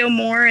studio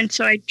more. And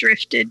so I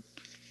drifted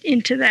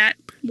into that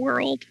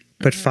world.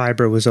 But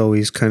fiber was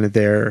always kind of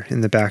there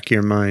in the back of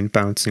your mind,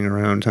 bouncing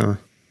around, huh?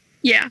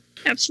 Yeah,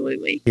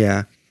 absolutely.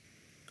 Yeah.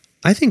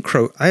 I think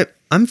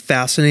I'm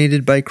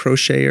fascinated by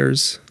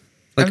crocheters.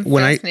 Like I'm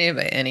fascinated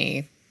by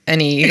any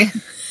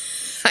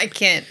I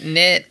can't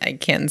knit, I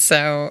can't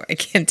sew, I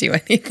can't do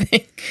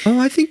anything. Oh,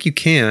 I think you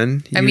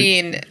can. I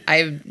mean,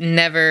 I've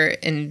never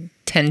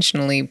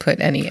intentionally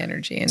put any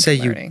energy into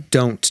learning. You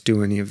don't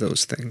do any of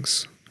those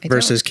things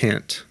versus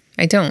can't.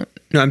 I don't.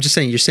 No, I'm just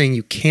saying, you're saying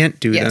you can't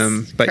do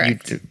them, but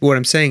what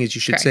I'm saying is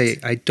you should say,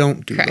 I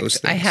don't do those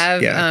things. I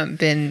have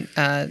been,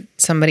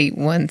 somebody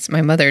once,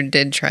 my mother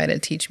did try to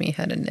teach me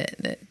how to knit,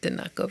 and it did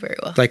not go very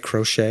well. Like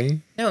crochet?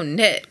 No,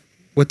 knit.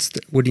 What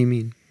do you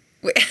mean?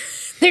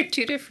 They're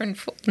two different.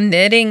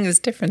 Knitting is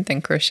different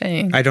than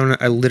crocheting. I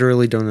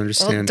literally don't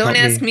understand. Well, don't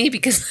ask me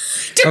because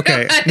I don't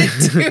know how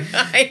to do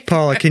it.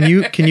 Paula,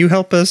 can you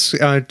help us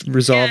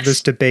resolve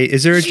this debate?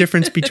 Is there a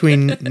difference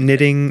between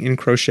knitting and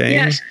crocheting?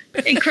 Yes.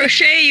 In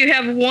crochet, you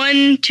have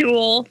one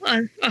tool,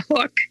 a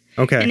hook.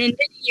 Okay. And in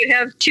knitting, you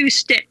have two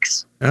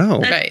sticks.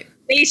 Oh. That's right.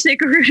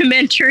 Basic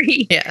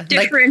rudimentary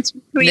difference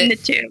between the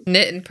two.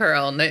 Knit and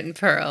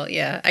purl.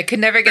 Yeah. I could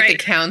never get the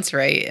counts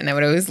right, and I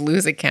would always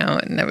lose a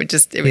count, and it would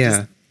just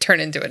turn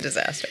into a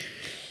disaster.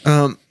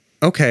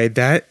 Okay,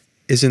 that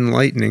is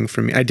enlightening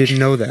for me. I didn't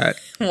know that.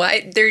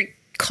 Why? They're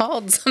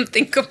called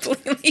something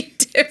completely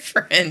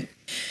different.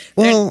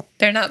 Well,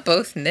 they're not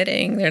both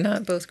knitting. They're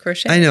not both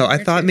crocheting. I know.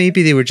 I thought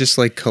maybe they were just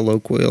like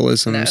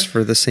colloquialisms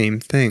for the same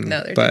thing.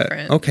 No, they're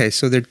different. Okay,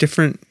 so they're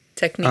different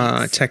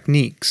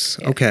techniques.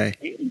 Yeah. Okay.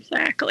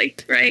 Exactly.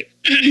 Right.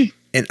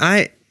 And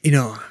I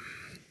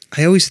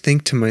always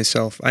think to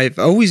myself, I've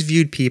always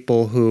viewed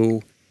people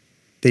who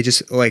they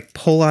just like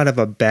pull out of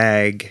a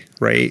bag,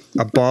 right,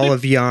 a ball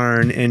of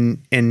yarn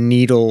and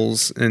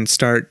needles and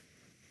start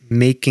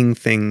making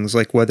things,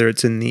 like whether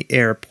it's in the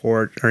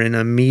airport or in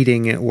a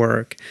meeting at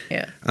work.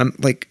 Yeah. I'm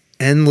like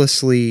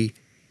endlessly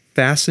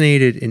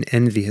fascinated and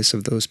envious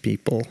of those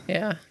people.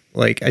 Yeah.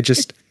 Like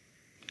that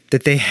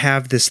they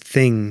have this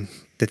thing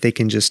that they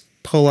can just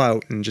pull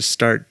out and just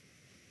start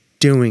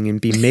doing and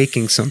be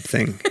making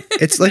something.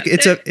 It's like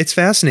it's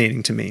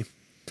fascinating to me.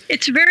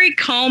 It's very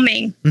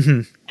calming.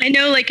 Mm-hmm. I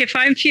know, like if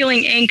I'm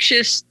feeling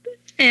anxious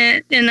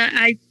and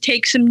I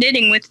take some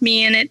knitting with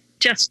me, and it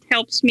just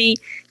helps me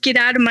get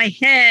out of my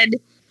head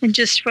and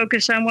just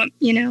focus on what,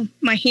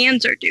 my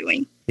hands are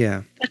doing.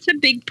 Yeah. That's a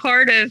big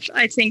part of,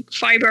 I think,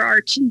 fiber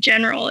arts in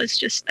general, is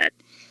just that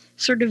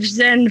sort of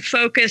Zen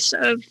focus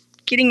of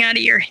getting out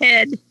of your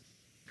head.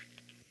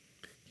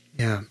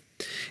 Yeah.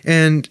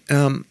 And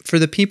for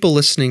the people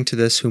listening to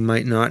this who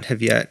might not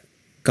have yet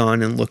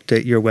gone and looked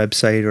at your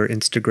website or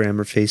Instagram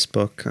or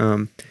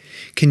Facebook,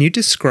 can you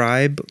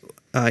describe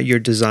your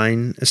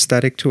design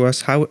aesthetic to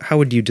us? How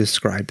would you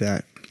describe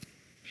that?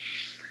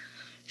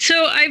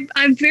 So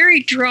I'm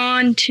very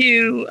drawn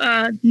to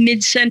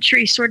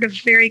mid-century, sort of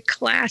very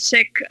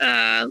classic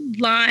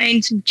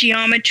lines and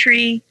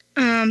geometry.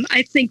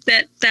 I think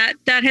that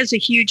has a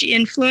huge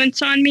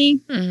influence on me.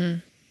 Mm-hmm.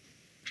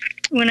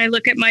 When I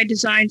look at my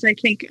designs, I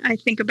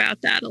think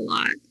about that a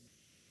lot.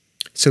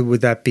 So would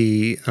that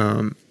be,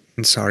 I'm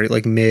sorry,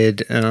 like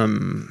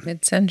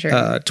mid-century,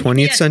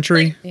 20th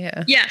century?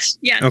 Yeah. Yes.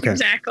 Okay.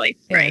 Exactly.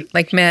 Yeah. Right.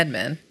 Like Mad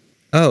Men.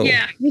 Oh.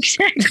 Yeah,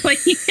 exactly.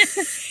 He's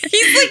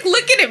like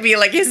looking at me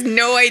like he has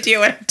no idea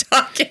what I'm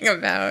talking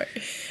about.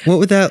 What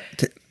would that?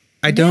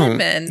 I don't.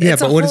 Mad Men. Yeah,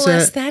 It's but a what whole is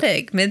that?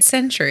 aesthetic,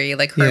 mid-century,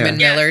 like Herman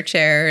Yeah. Miller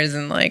chairs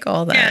and like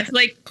all that. Yeah,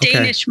 like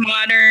Danish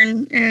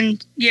modern,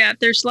 and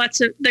there's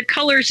lots of the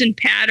colors and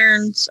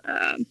patterns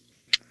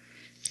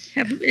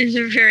is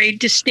a very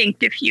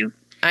distinct. If you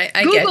I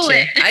Google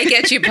get you. it. I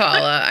get you,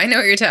 Paula. I know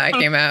what you're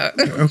talking about.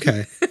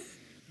 Okay.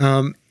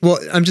 Well,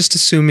 I'm just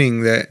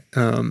assuming that,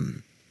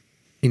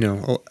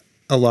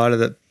 a lot of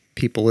the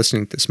people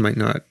listening to this might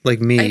not,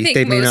 like me, I think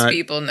they may most not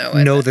people know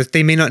it. that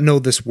they may not know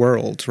this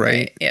world, right?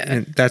 Right, yeah.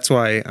 And that's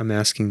why I'm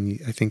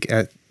asking, I think,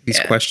 at these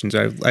questions.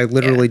 I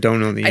literally don't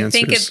know the answers.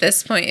 I think at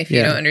this point, if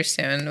you don't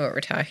understand what we're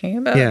talking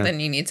about, then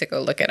you need to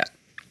go look it up.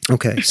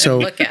 Okay, so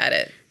look at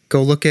it.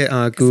 Go look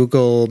at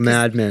Google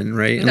Mad Men,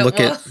 right? And look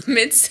at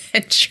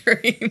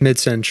mid-century.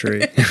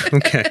 Mid-century.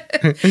 Okay.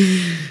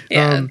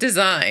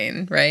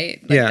 Design, right?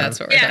 Like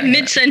that's what we're talking about.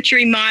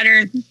 mid-century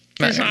modern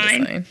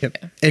design. Yep.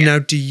 And now,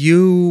 do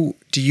you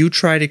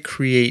try to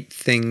create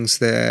things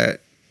that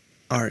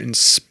are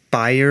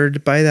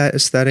inspired by that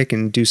aesthetic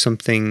and do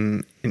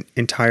something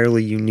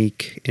entirely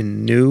unique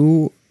and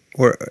new,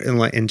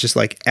 and just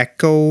like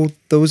echo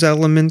those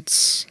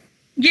elements?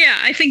 Yeah,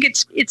 I think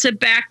it's a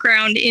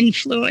background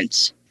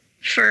influence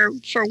for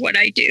what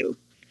I do.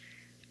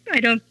 I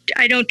don't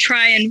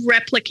try and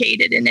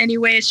replicate it in any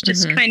way. It's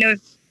just kind of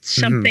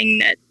something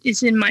that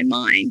is in my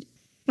mind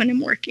when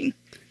I'm working.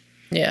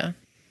 Yeah.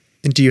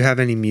 And do you have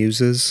any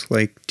muses?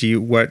 Like,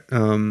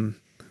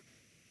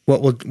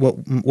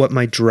 what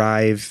might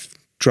drive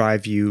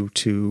you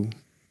to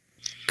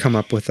come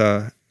up with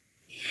a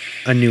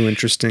new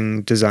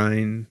interesting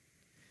design?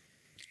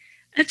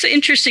 That's an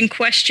interesting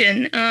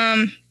question.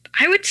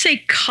 I would say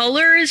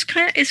color is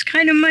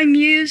kind of my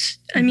muse.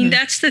 I mean,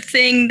 that's the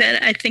thing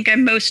that I think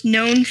I'm most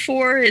known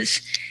for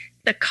is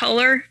the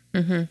color.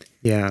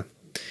 Yeah.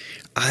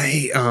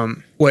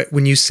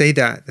 When you say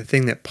that, the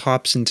thing that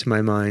pops into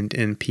my mind,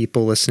 and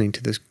people listening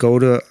to this, go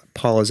to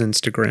Paula's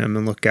Instagram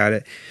and look at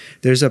it.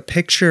 There's a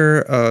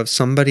picture of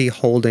somebody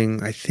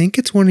holding, I think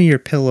it's one of your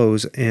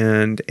pillows,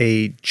 and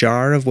a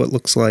jar of what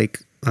looks like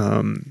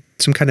some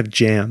kind of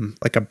jam,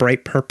 like a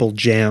bright purple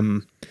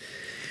jam.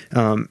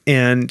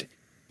 And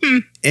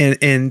I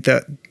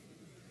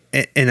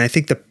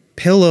think the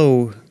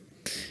pillow,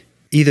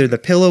 either the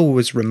pillow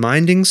was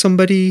reminding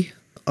somebody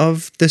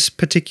of this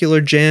particular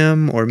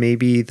jam, or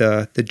maybe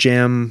the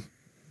jam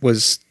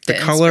was the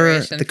color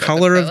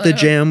of the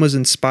jam was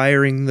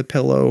inspiring the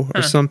pillow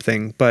or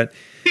something. But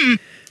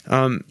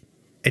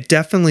it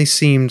definitely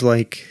seemed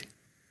like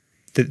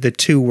the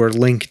two were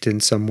linked in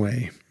some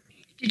way.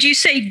 Did you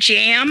say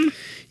jam?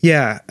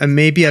 Yeah, and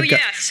maybe I've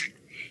got.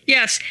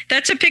 Yes,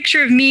 that's a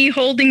picture of me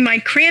holding my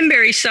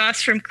cranberry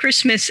sauce from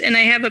Christmas, and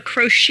I have a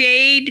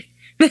crocheted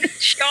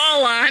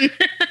shawl on.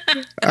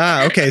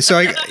 Okay. So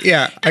I got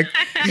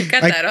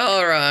that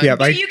all wrong. Yeah,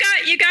 but you got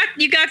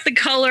the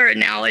color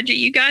analogy.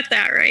 You got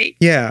that right.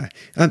 Yeah.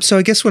 So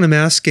I guess what I'm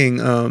asking,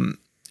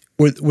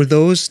 were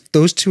those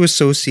two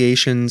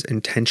associations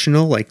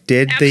intentional? Like,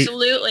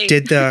 Absolutely.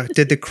 did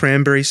the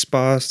cranberry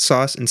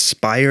sauce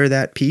inspire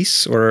that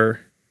piece, or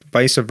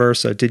vice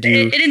versa? Did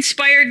you? It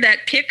inspired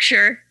that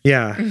picture.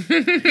 Yeah.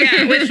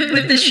 Yeah,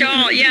 with the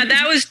shawl. Yeah,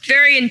 that was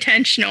very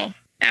intentional.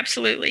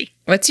 Absolutely.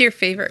 What's your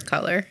favorite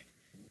color?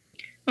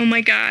 Oh my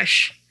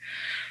gosh.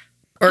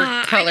 Or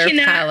color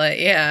palette?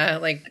 Yeah,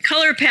 like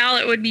color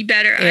palette would be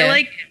better. Yeah.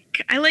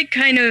 I like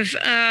kind of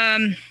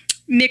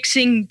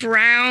mixing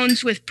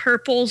browns with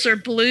purples or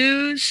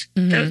blues.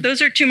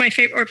 Those are two of my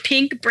favorite. Or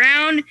pink,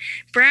 brown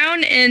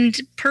and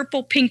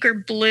purple, pink, or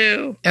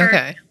blue.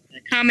 Okay.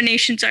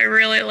 Combinations I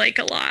really like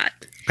a lot.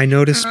 I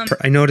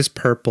noticed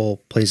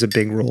purple plays a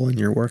big role in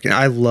your work, and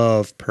I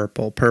love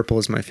purple. Purple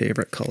is my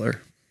favorite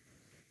color.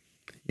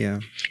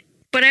 Yeah.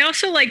 But I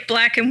also like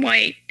black and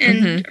white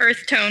and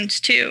earth tones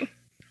too.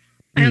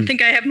 I don't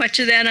think I have much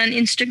of that on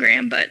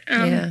Instagram, but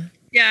I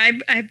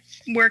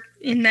work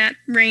in that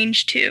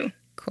range too.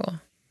 Cool.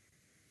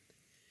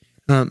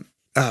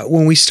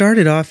 When we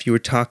started off, you were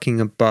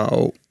talking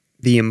about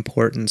the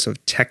importance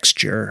of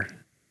texture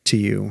to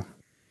you.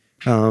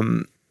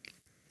 And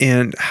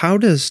how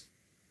does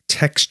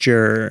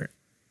texture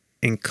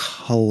and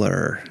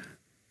color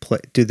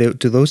play? Do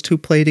those two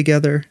play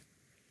together?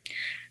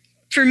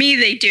 For me,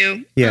 they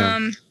do.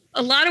 Yeah.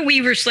 A lot of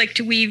weavers like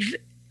to weave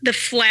the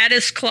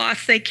flattest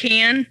cloth they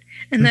can,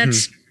 and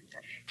that's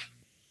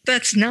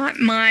not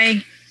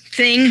my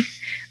thing.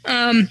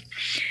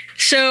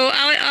 So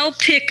I'll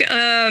pick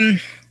a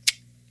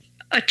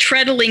a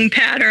treadling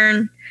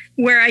pattern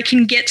where I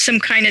can get some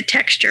kind of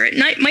texture. It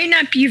might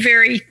not be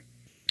very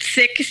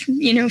thick.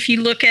 If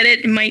you look at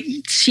it, it might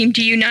seem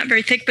to you not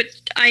very thick, but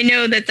I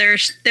know that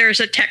there's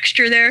a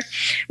texture there.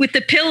 With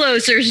the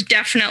pillows, there's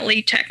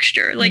definitely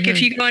texture. Like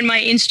if you go on my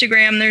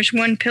Instagram, there's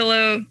one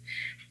pillow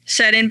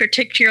set in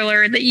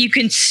particular that you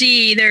can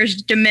see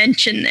there's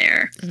dimension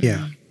there.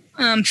 Yeah.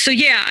 So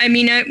yeah, I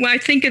mean, I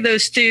think of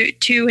those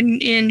two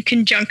in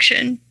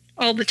conjunction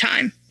all the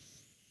time.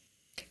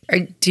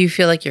 Do you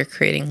feel like you're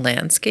creating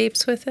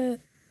landscapes with it?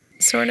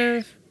 Sort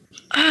of?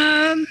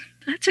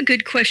 That's a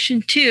good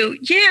question too.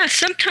 Yeah,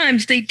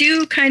 sometimes they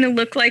do kind of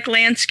look like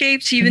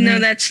landscapes, even though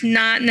that's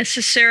not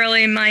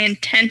necessarily my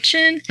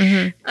intention.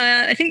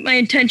 I think my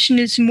intention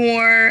is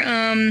more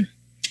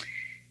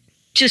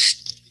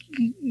just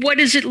what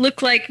does it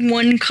look like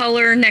one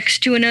color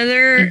next to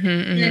another,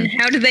 and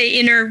how do they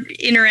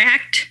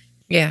interact?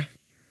 Yeah.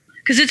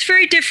 Because it's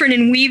very different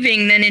in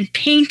weaving than in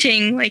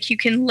painting. Like you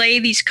can lay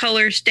these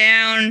colors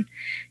down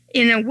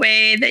in a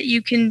way that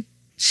you can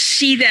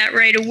see that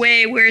right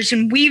away. Whereas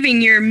in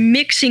weaving, you're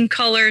mixing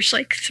colors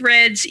like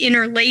threads,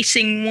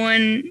 interlacing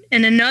one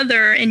and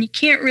another, and you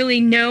can't really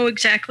know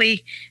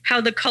exactly how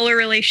the color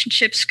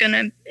relationship's going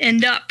to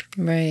end up.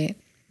 Right.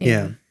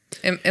 Yeah.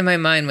 In my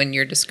mind, when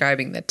you're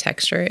describing the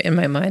texture, in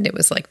my mind, it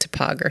was like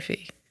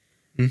topography.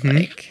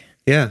 Like,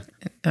 yeah.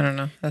 I don't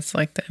know. That's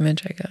like the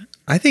image I got.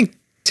 I think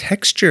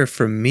texture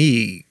for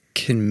me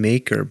can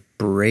make or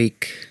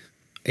break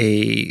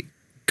a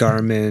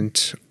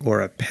garment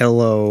or a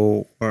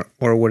pillow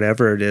or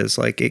whatever it is.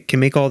 Like it can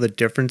make all the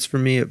difference for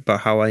me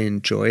about how I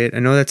enjoy it. I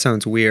know that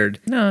sounds weird.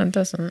 No, it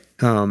doesn't.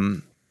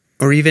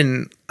 Or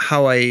even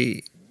how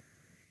I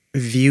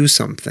view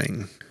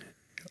something.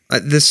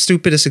 The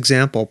stupidest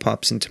example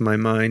pops into my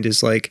mind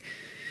is like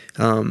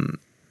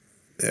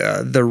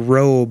the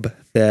robe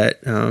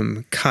that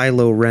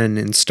Kylo Ren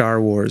in Star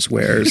Wars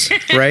wears,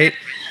 right?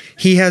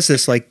 He has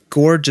this like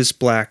gorgeous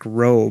black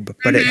robe,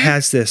 but it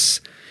has this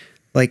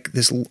like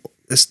this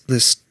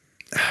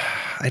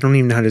I don't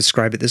even know how to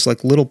describe it. This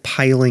like little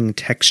piling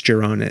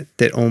texture on it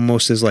that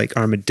almost is like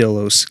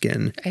armadillo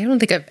skin. I don't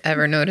think I've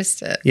ever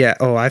noticed it. Yeah.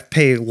 Oh, I've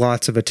paid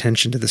lots of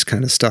attention to this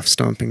kind of stuff,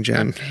 Stomping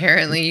Jen.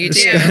 Apparently you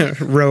do.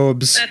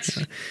 Robes.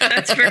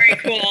 That's very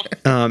cool.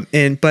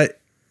 And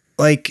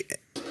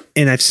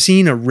I've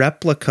seen a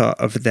replica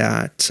of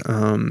that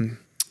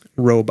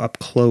robe up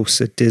close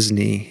at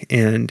Disney,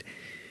 and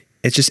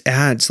it just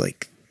adds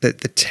like the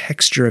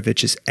texture of it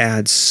just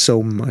adds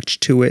so much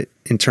to it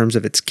in terms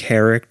of its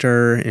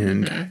character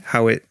and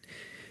how it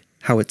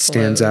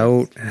stands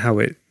out and how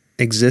it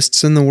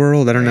exists in the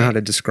world. I don't know how to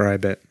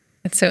describe it.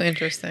 It's so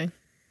interesting.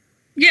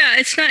 Yeah,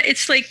 it's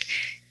like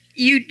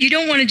you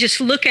don't want to just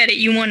look at it,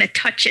 you want to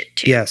touch it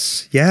too.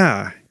 Yes.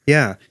 Yeah.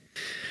 Yeah.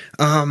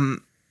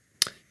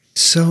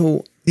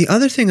 So the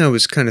other thing I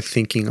was kind of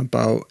thinking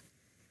about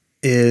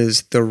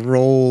is the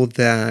role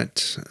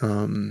that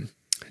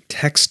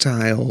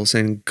textiles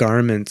and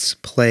garments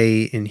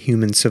play in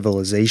human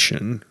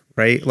civilization,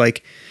 right?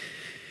 Like,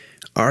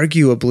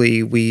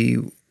 arguably, we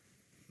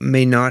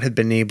may not have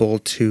been able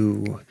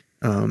to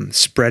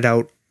spread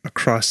out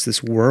across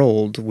this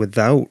world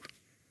without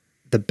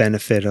the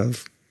benefit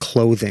of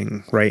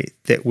clothing, right?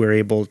 That we're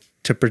able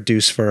to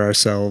produce for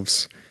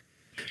ourselves.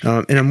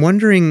 And I'm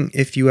wondering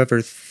if you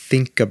ever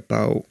think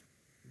about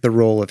the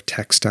role of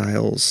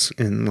textiles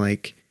in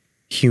like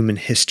human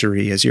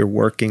history as you're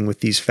working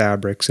with these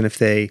fabrics, and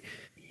if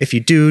you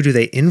do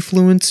they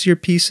influence your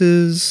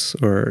pieces,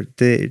 or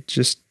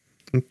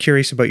I'm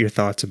curious about your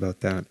thoughts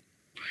about that.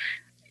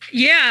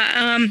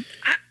 Yeah,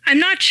 I'm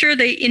not sure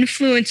they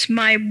influence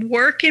my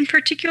work in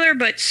particular,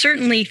 but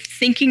certainly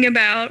thinking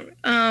about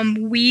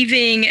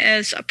weaving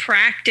as a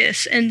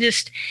practice and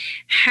just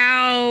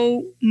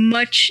how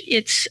much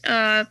it's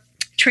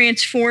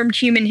transformed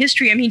human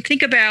history. I mean,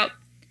 think about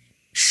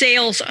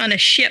sails on a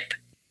ship,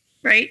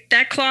 right?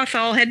 That cloth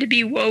all had to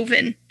be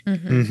woven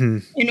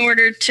in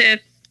order to,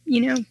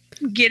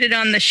 get it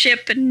on the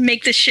ship and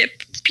make the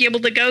ship be able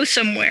to go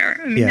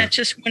somewhere. I mean, that's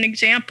just one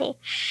example.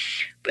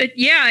 But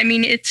yeah, I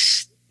mean,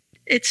 it's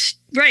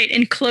right.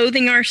 And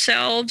clothing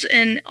ourselves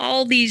and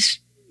all these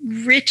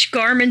rich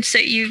garments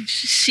that you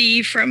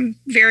see from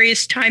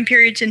various time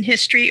periods in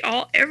history,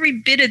 every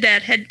bit of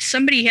that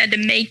somebody had to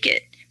make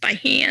it by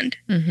hand.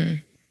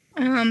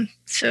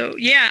 So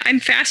yeah, I'm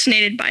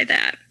fascinated by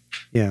that.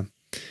 Yeah.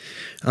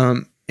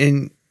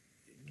 And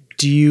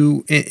do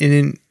you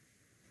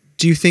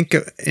think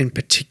in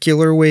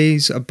particular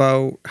ways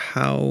about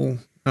how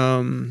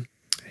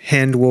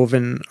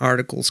handwoven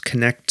articles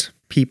connect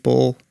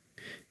people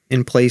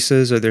in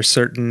places? Are there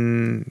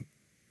certain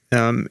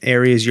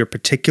areas you're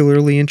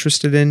particularly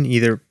interested in,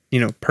 either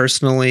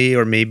personally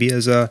or maybe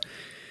as a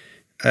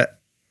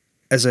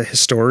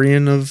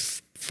historian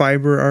of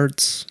fiber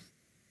arts?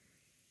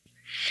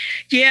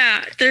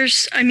 Yeah,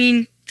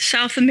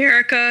 South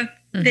America,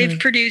 they've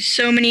produced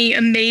so many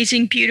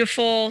amazing,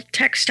 beautiful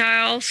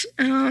textiles.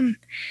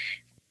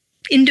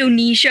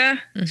 Indonesia,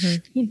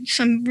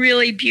 some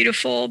really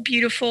beautiful,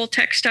 beautiful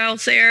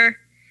textiles there.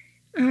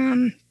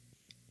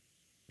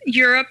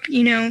 Europe,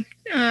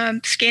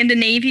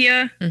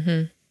 Scandinavia.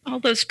 All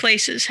those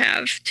places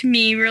have, to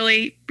me,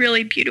 really,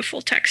 really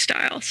beautiful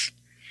textiles.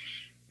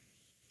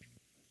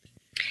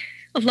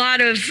 A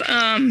lot of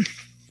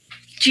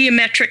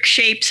geometric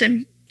shapes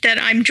and that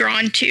I'm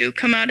drawn to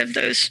come out of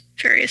those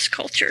various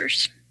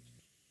cultures.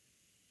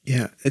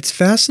 Yeah, it's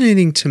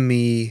fascinating to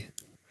me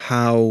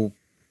how,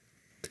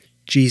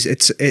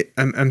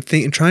 I'm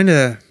trying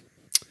to,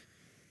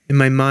 in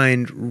my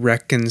mind,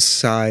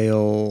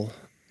 reconcile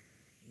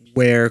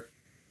where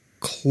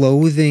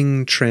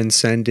clothing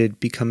transcended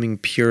becoming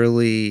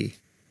purely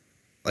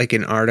like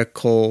an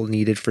article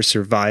needed for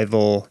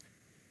survival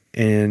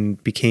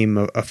and became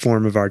a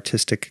form of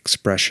artistic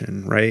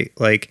expression, right?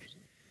 Like,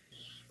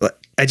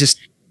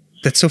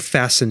 that's so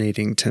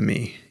fascinating to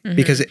me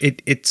because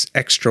it's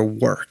extra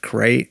work,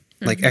 right?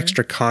 Like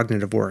extra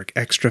cognitive work,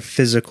 extra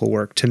physical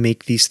work to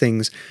make these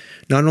things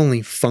not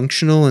only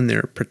functional in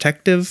their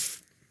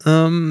protective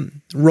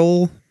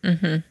role,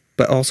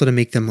 but also to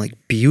make them like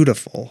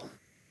beautiful.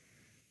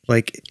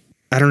 Like,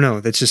 I don't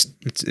know. That's just,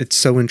 it's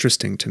so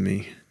interesting to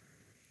me.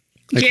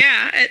 Like,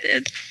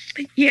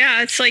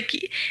 it's like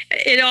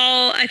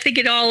I think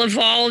it all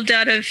evolved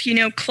out of,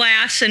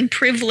 class and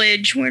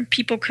privilege where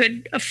people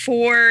could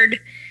afford,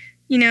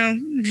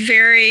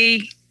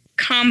 very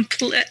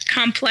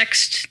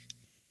complex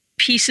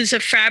pieces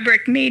of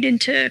fabric made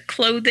into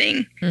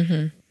clothing.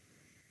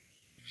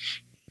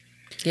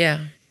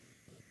 Yeah.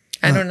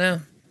 I don't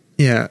know.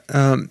 Yeah.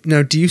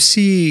 Now, do you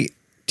see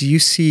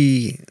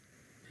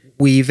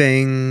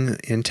weaving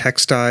and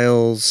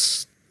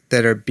textiles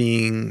that are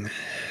being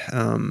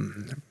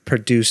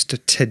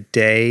produced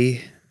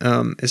today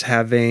as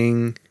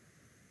having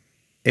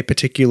a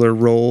particular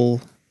role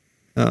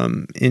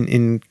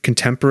in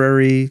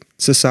contemporary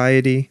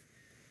society?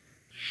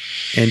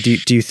 And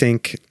do you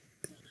think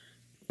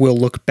we'll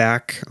look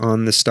back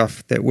on the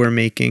stuff that we're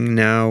making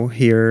now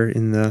here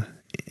in the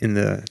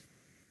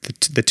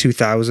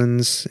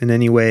 2000s in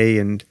any way,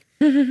 and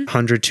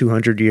 100,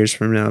 200 years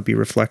from now be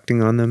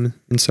reflecting on them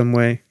in some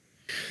way?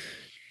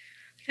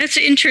 That's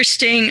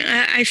interesting.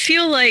 I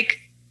feel like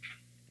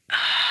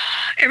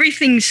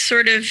everything's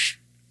sort of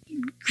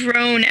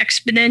grown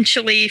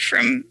exponentially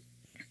from,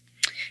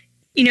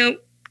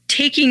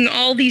 taking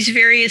all these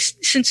various,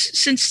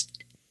 since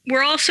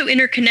we're also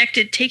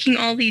interconnected, taking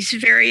all these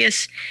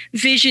various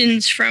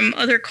visions from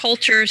other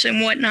cultures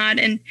and whatnot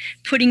and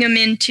putting them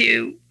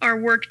into our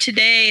work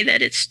today,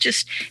 that it's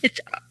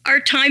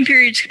our time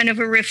period is kind of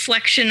a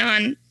reflection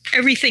on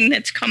everything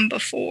that's come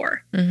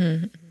before.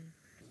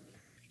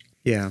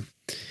 Yeah.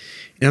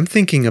 And I'm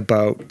thinking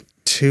about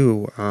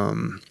too,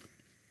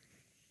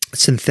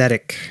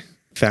 synthetic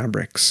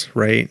fabrics,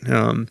 right?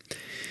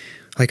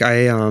 Like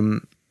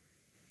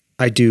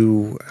I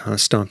do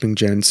Stomping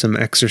Jen some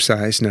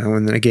exercise now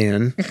and then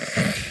again,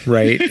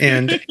 right?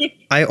 And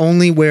I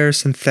only wear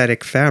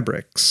synthetic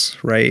fabrics,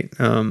 right?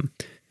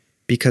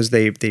 Because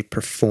they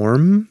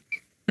perform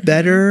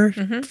better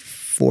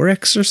for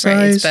exercise.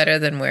 Right, it's better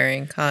than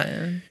wearing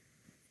cotton.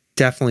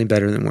 Definitely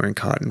better than wearing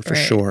cotton for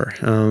sure.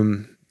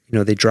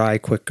 They dry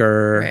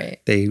quicker. Right.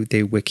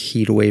 They wick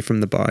heat away from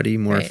the body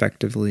more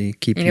effectively.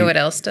 You know what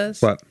else does?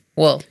 What?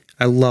 Wool.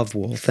 I love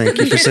wool. Thank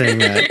you for saying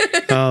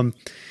that.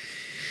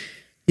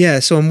 Yeah,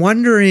 so I'm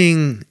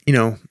wondering,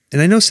 and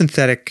I know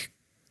synthetic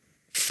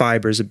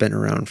fibers have been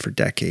around for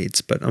decades,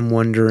 but I'm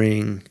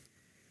wondering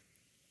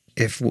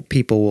if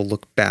people will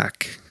look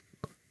back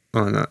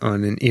on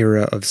an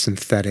era of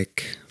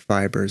synthetic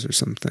fibers or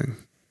something.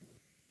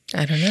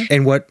 I don't know.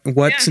 And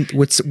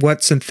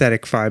what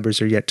synthetic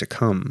fibers are yet to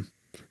come?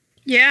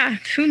 Yeah,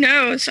 who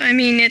knows? I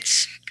mean,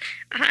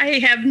 I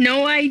have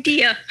no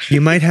idea. You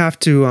might have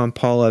to,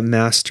 Paula,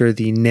 master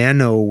the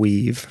nano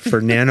weave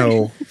for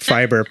nano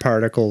fiber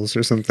particles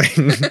or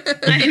something.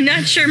 I'm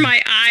not sure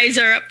my eyes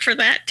are up for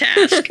that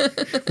task.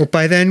 Well,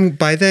 by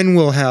then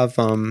we'll have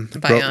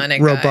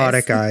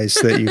robotic eyes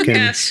that you can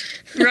yes,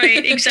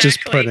 right, exactly.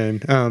 just put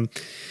in.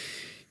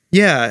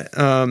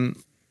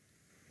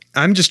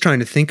 I'm just trying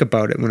to think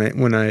about it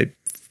when I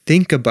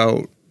think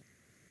about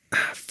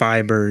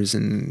fibers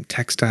and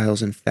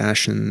textiles and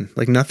fashion.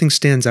 Like, nothing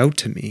stands out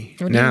to me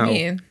now. What do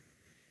you mean?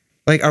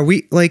 Like, are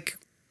we like?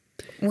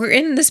 We're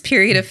in this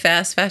period of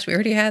fast fashion. We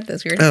already had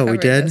this. We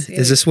did. This, yeah.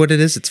 Is this what it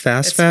is? It's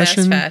fast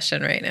fashion. Fast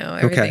fashion right now.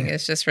 Everything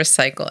is just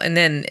recycle, and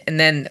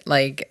then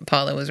like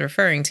Paula was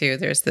referring to,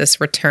 there's this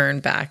return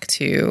back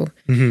to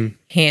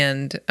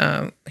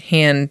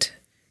hand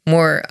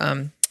more.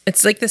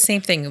 It's like the same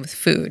thing with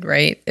food,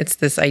 right? It's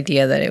this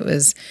idea that it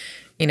was,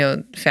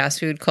 fast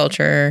food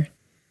culture,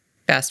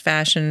 fast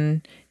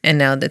fashion, and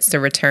now that's the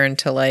return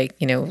to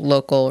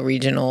local,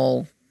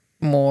 regional,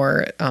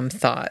 more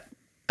thought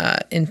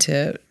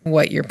into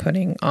what you're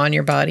putting on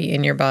your body,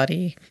 in your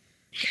body.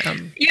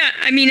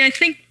 I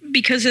think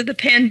because of the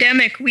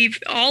pandemic,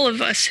 all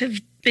of us have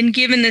been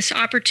given this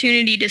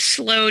opportunity to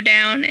slow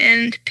down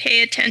and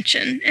pay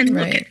attention and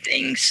look at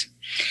things.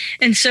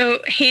 And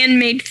so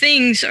handmade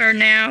things are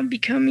now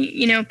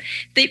becoming,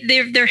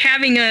 they're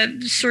having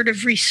a sort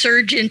of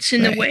resurgence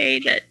in the way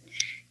that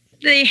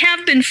They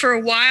have been for a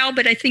while,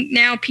 but I think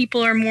now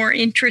people are more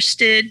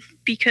interested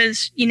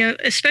because,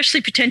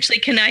 especially potentially,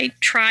 can I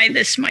try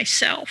this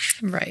myself?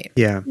 Right.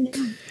 Yeah.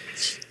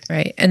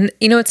 Right. And,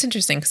 it's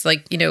interesting because,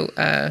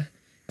 a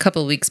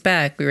couple of weeks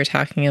back, we were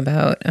talking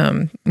about,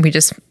 we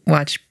just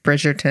watched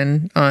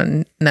Bridgerton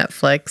on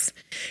Netflix,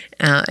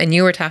 and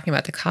you were talking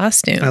about the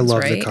costumes. I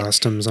love right? the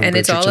costumes on and Bridgerton.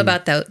 It's all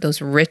about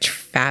those rich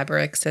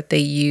fabrics that they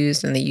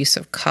use and the use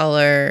of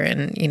color.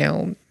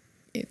 And,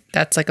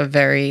 that's like a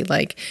very,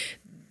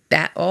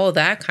 all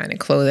that kind of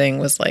clothing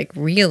was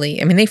really,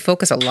 they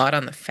focus a lot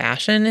on the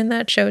fashion in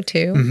that show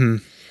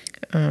too,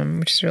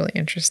 which is really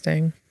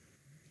interesting.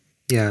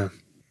 Yeah.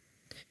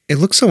 It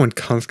looks so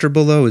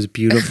uncomfortable though, as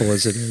beautiful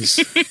as it is.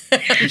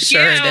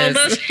 Sure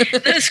it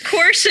is. Those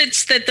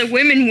corsets that the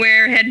women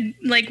wear had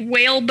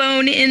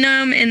whalebone in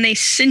them, and they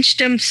cinched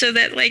them so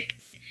that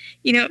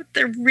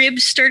their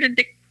ribs started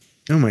to.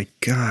 Oh my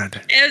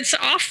God. It's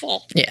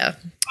awful. Yeah.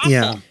 Awful.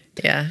 Yeah.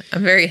 Yeah,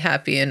 I'm very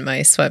happy in my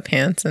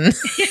sweatpants. And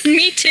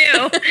Me too.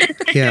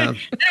 Yeah. I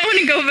don't want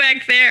to go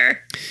back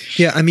there.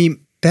 Yeah,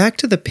 back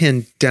to the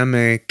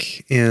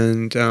pandemic,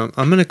 and I'm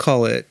going to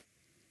call it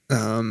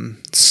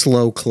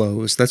slow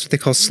clothes. That's what they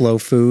call slow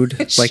food.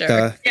 Sure.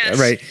 Yes.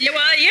 Right. Yeah,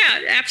 well,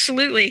 yeah,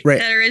 absolutely. Right.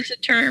 There is a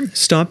term.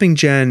 Stomping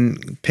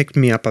Jen picked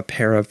me up a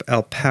pair of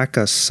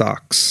alpaca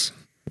socks,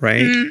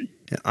 right?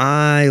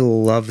 I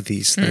love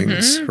these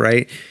things,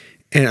 right?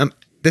 And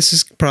this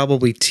is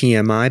probably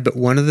TMI, but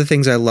one of the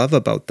things I love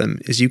about them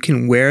is you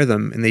can wear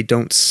them and they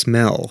don't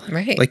smell.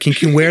 Right. You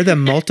can wear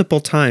them multiple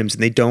times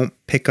and they don't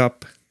pick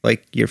up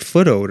your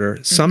foot odor.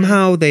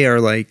 Somehow they are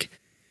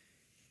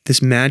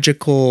this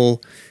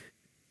magical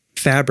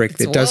fabric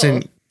that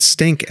doesn't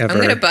stink ever. I'm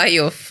going to buy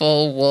you a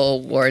full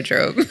wool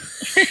wardrobe.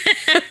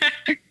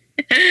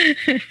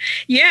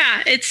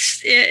 Yeah,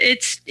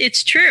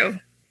 it's true.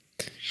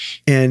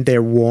 And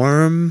they're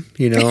warm.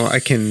 I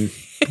can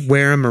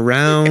wear them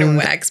around. I'm going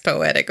to wax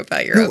poetic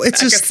about your No,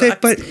 it's this thing,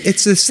 but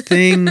it's this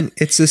thing.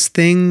 It's this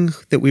thing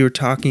that we were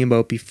talking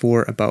about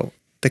before about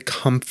the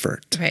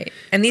comfort. Right.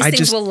 And these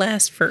things will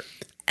last forever.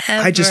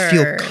 I just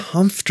feel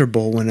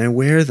comfortable when I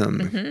wear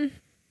them.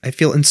 I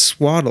feel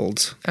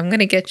enswaddled. I'm going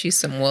to get you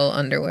some wool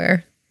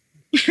underwear.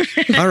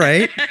 All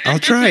right. I'll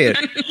try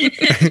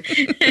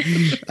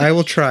it. I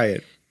will try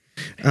it.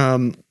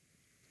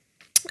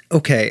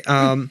 Okay.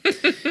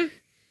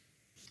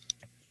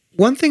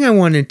 One thing I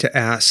wanted to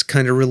ask,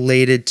 kind of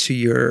related to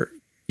your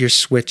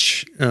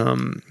switch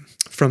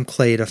from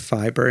clay to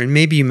fiber, and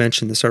maybe you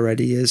mentioned this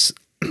already, is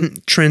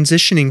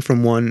transitioning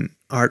from one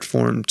art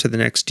form to the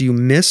next. Do you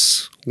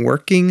miss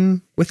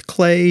working with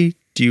clay?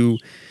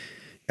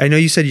 I know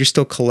you said you're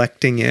still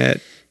collecting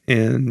it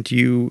and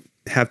you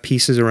have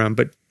pieces around,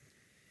 but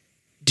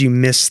do you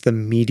miss the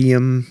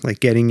medium,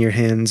 getting your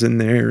hands in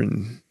there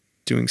and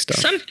doing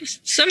stuff?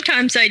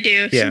 Sometimes I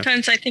do. Yeah.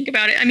 Sometimes I think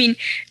about it.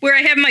 Where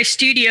I have my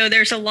studio,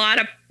 there's a lot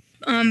of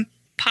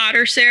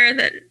potters there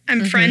that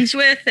I'm friends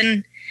with,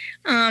 and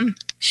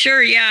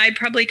sure, yeah, I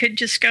probably could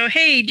just go,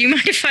 hey, do you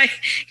mind if I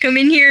come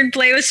in here and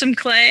play with some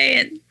clay?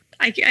 And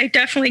I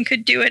definitely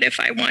could do it if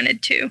I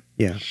wanted to.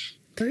 Yeah.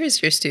 Where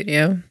is your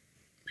studio?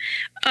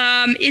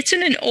 It's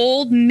in an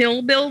old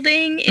mill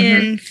building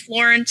in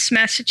Florence,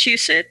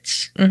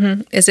 Massachusetts.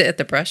 Is it at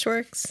the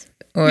Brushworks?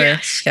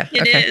 Yes,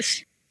 it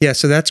is. Yeah,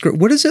 so that's great.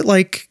 What is it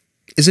like?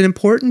 Is it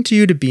important to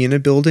you to be in a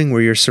building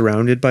where you're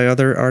surrounded by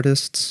other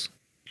artists?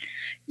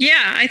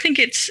 Yeah, I think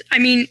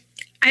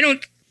I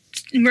don't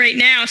right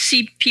now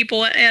see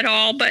people at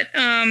all, but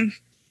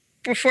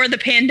before the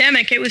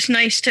pandemic, it was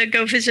nice to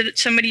go visit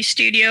somebody's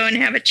studio and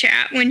have a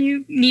chat when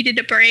you needed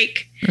a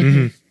break.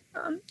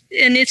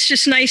 And it's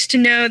just nice to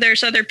know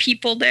there's other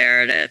people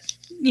there to,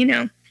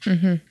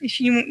 if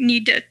you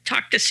need to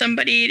talk to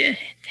somebody to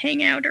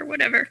hang out or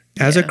whatever.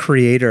 As a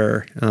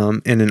creator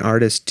and an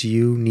artist, do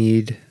you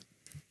need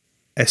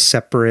a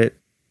separate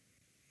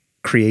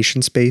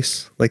creation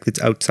space,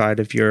 that's outside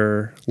of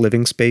your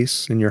living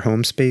space and your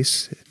home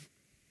space?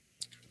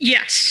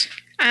 Yes.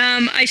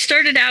 I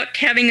started out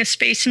having a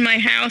space in my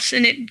house,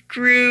 and it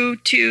grew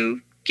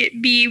to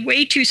be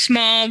way too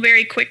small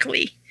very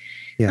quickly.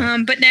 Yeah.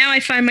 But now I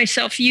find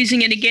myself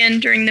using it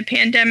again during the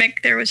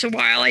pandemic. There was a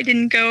while I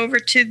didn't go over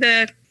to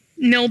the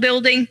mill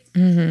building.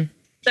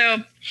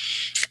 So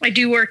I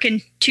do work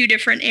in two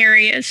different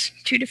areas,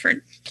 two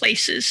different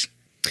places.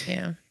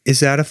 Yeah. Is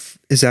that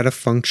a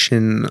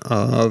function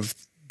of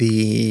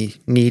the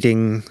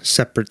needing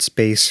separate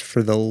space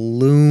for the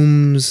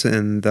looms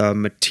and the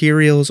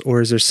materials, or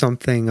is there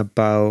something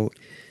about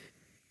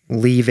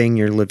leaving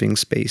your living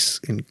space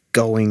and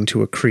going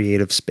to a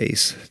creative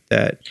space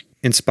that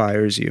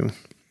inspires you?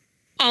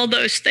 All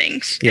those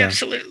things. Yeah.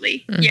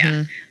 Absolutely.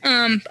 Yeah.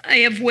 I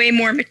have way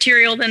more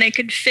material than I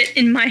could fit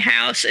in my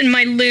house. And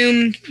my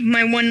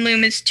one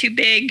loom is too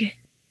big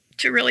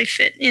to really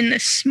fit in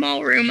this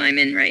small room I'm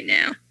in right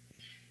now.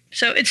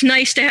 So it's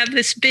nice to have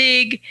this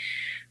big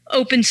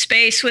open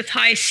space with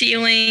high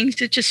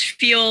ceilings. It just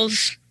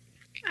feels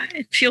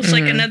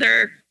like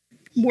another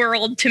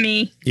world to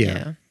me.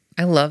 Yeah.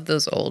 I love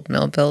those old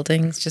mill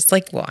buildings, just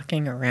like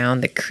walking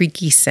around, the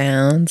creaky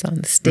sounds on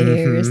the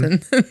stairs.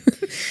 And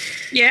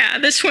Yeah,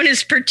 this one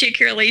is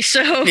particularly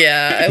so.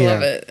 yeah, I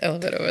love it. I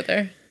love it over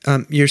there.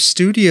 Your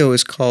studio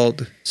is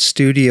called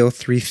Studio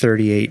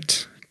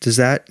 338. Does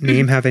that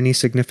name have any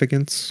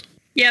significance?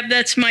 Yep,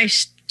 that's my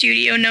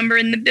studio number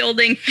in the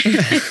building.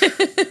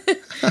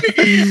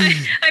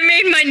 I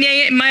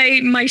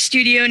made my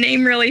studio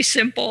name really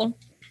simple.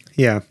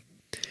 Yeah.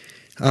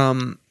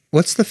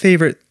 What's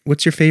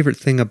your favorite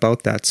thing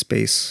about that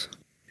space?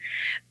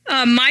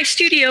 My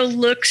studio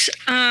looks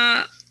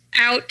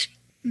out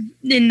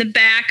in the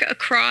back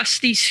across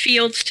these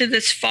fields to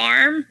this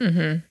farm.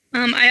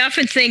 I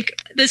often think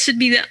this would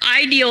be the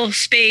ideal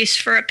space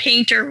for a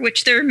painter,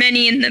 which there are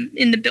many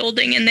in the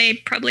building, and they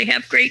probably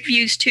have great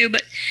views too.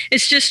 But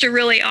it's just a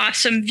really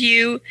awesome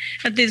view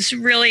of these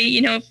really,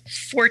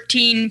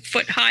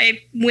 14-foot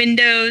high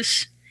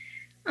windows.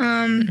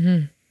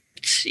 I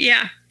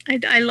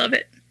love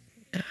it.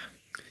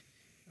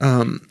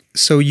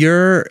 So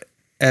you're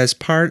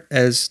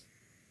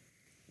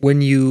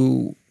when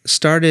you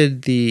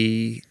started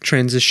the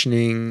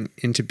transitioning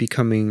into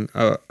becoming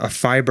a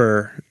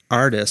fiber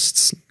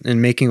artist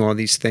and making all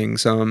these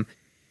things,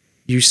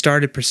 you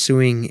started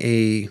pursuing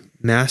a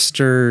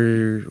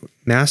master's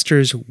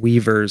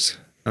weavers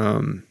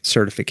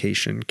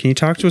certification. Can you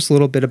talk to us a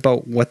little bit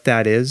about what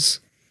that is?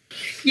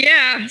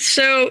 Yeah.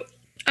 So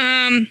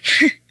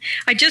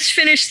I just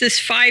finished this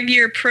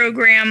 5-year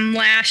program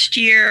last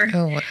year.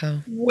 Oh, wow.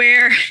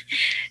 Where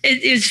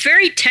it is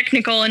very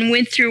technical and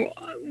went through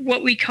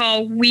what we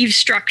call weave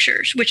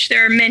structures, which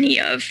there are many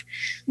of.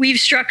 Weave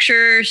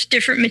structures,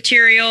 different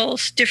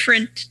materials,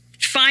 different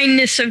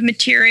fineness of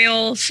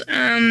materials,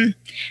 and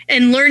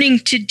learning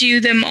to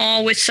do them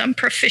all with some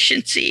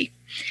proficiency.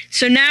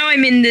 So now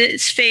I'm in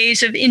this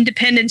phase of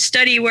independent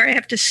study where I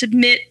have to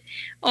submit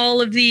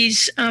all of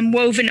these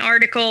woven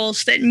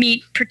articles that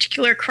meet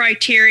particular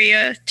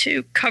criteria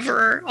to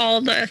cover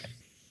all the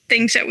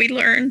things that we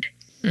learned.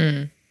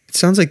 It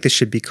sounds like this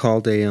should be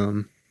called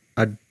a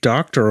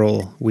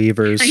doctoral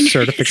weaver's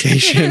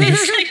certification.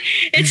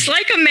 It's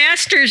like a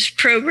master's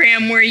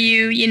program where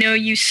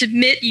you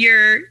submit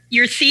your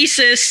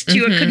thesis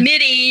to a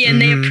committee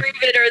and they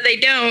approve it or they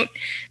don't.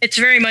 It's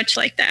very much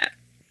like that.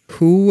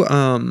 Who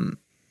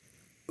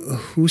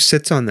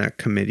sits on that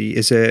committee?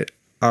 Is it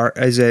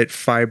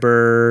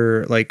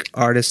fiber like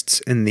artists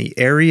in the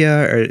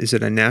area, or is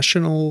it a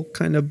national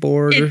kind of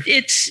board?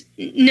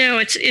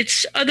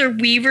 It's other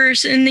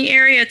weavers in the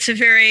area. It's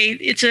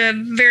a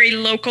very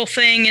local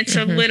thing. It's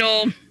a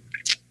little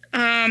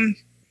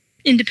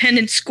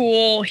independent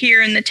school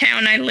here in the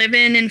town I live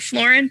in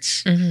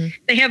Florence.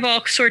 They have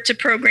all sorts of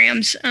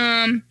programs,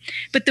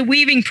 but the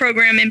weaving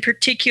program in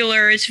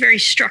particular is very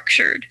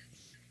structured.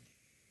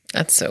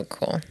 That's so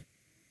cool.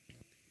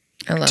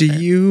 I love it. Do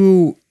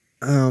you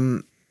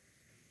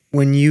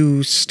when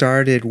you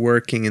started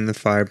working in the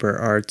fiber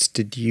arts,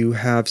 did you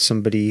have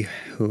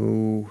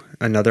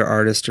another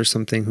artist or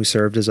something who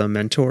served as a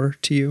mentor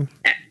to you?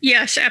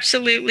 Yes,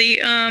 absolutely.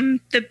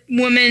 The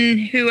woman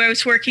who I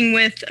was working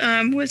with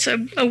was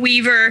a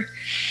weaver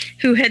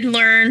who had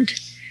learned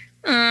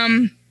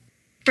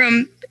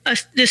from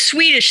the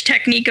Swedish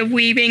technique of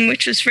weaving,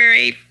 which was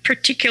very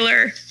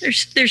particular.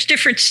 There's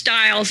different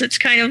styles. It's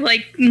kind of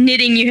like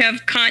knitting. You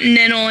have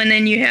continental, and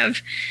then you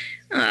have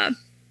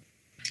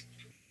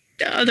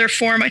the other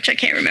form, which I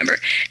can't remember.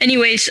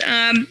 Anyways,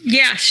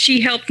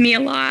 she helped me a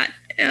lot,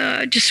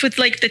 just with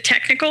like the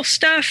technical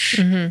stuff.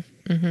 And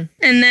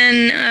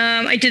then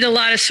I did a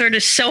lot of sort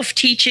of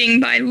self-teaching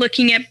by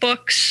looking at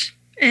books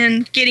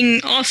and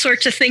getting all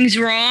sorts of things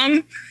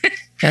wrong.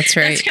 That's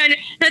right.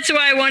 That's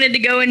why I wanted to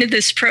go into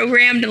this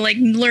program, to like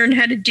learn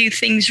how to do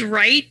things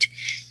right.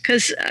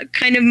 Because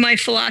kind of my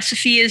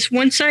philosophy is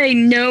once I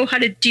know how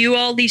to do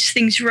all these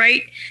things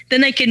right,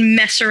 then I can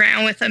mess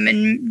around with them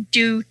and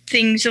do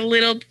things a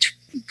little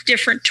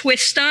different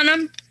twist on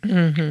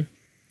them.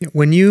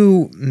 When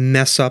you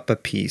mess up a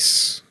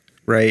piece,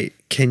 right,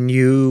 can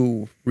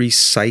you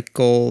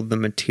recycle the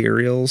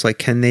materials? Like,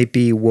 can they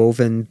be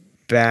woven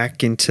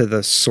back into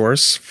the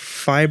source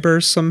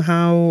fiber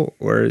somehow?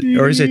 Or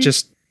is it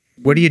just,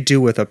 what do you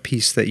do with a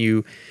piece that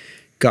you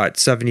got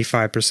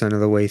 75% of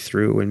the way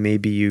through and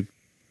maybe you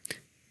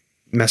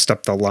messed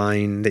up the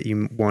line that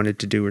you wanted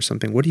to do or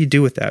something? What do you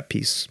do with that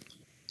piece?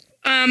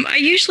 I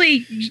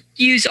usually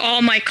use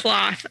all my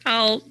cloth.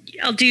 I'll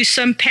do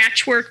some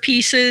patchwork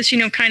pieces,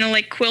 kind of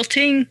like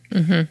quilting.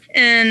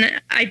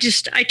 And I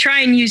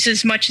try and use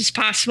as much as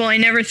possible. I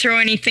never throw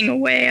anything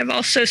away. I've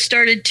also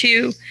started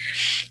to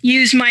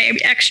use my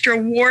extra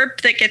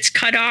warp that gets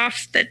cut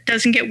off, that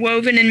doesn't get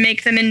woven, and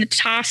make them into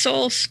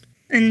tassels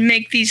and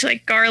make these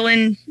like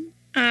garland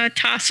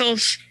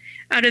tassels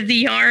out of the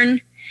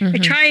yarn. I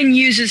try and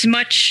use as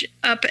much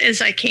up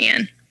as I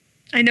can.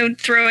 I don't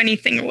throw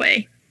anything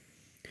away.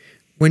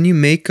 When you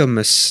make a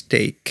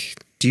mistake,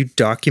 do you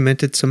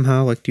document it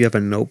somehow? Like, do you have a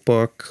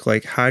notebook?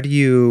 Like, how do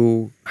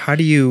you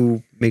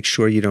make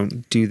sure you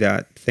don't do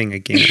that thing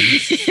again?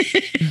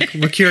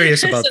 We're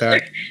curious about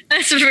that.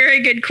 That's a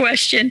very good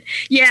question.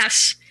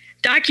 Yes.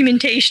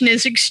 documentation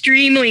is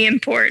extremely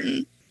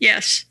important.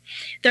 Yes.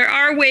 There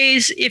are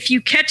ways, if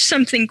you catch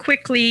something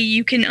quickly,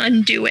 you can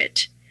undo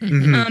it.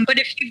 But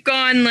if you've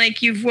gone,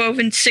 like you've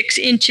woven 6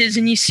 inches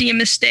and you see a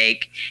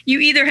mistake, you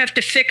either have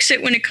to fix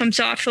it when it comes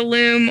off the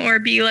loom or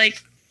be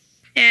like,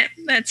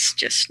 that's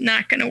just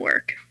not going to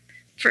work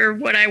for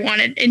what I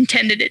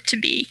intended it to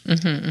be.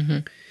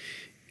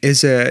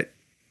 Is it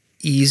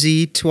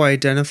easy to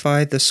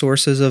identify the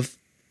sources of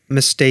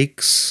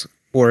mistakes,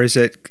 or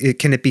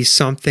can it be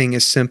something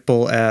as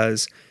simple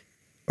as,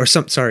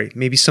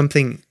 maybe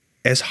something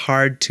as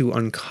hard to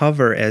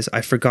uncover as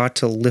I forgot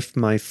to lift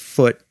my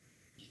foot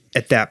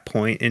at that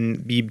point,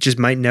 and you just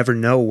might never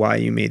know why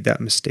you made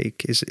that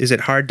mistake? Is it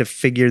hard to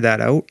figure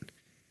that out?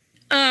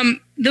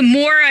 The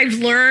more I've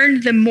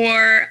learned, the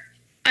more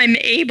I'm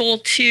able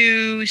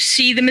to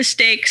see the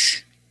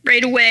mistakes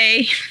right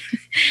away.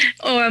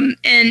 And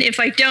if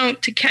I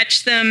don't, to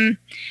catch them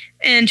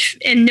and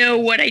know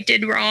what I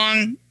did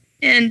wrong.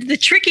 And the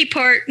tricky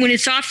part, when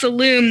it's off the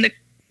loom, the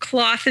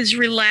cloth is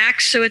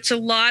relaxed, so it's a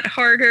lot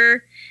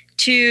harder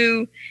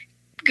to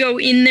go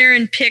in there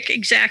and pick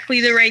exactly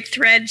the right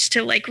threads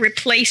to like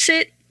replace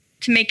it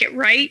to make it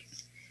right.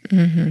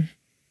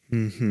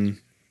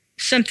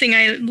 Something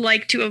I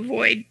like to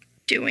avoid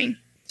doing.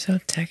 So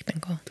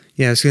technical.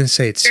 Yeah, I was going to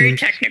say, Very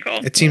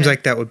technical. It seems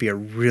like that would be a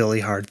really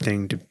hard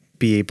thing to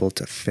be able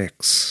to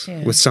fix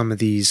with some of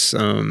these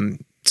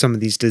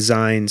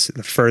designs.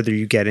 The further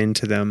you get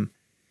into them,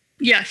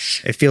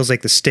 yes, it feels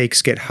like the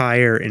stakes get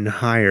higher and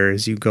higher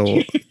as you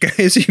go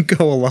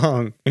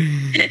along.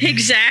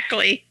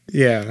 Exactly.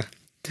 Yeah.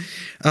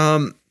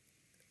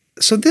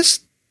 So this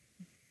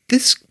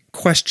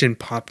question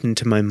popped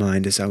into my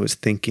mind as I was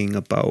thinking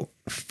about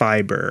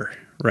fiber,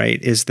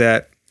 right? Is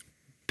that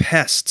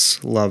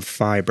pests love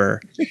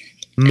fiber,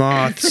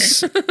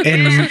 moths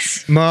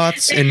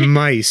and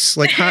mice.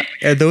 Like,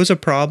 are those a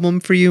problem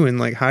for you? And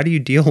like, how do you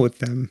deal with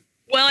them?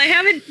 Well,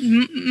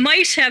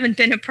 mice haven't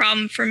been a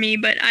problem for me,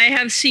 but I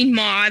have seen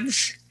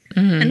moths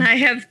and I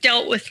have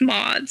dealt with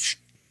moths.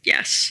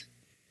 Yes.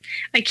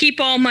 I keep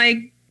all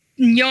my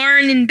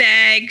yarn in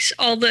bags,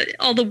 all the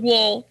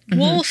wool,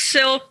 wool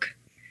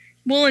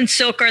and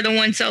silk are the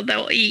ones that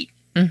they'll eat.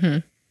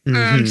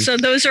 So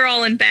those are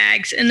all in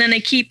bags. And then I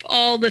keep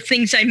all the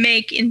things I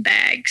make in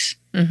bags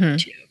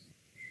too.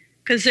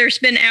 Because there's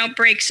been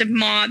outbreaks of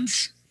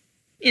moths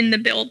in the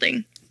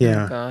building.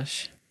 Yeah. Oh,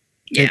 gosh.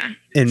 Yeah.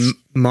 And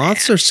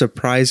moths are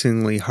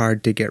surprisingly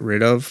hard to get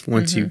rid of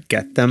once you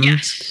get them.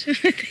 Yes,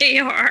 they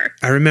are.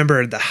 I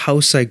remember the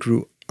house I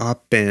grew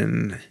up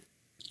in,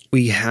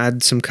 we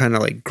had some kind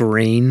of like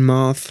grain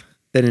moth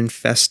that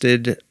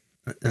infested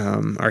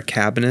our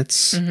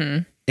cabinets.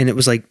 And it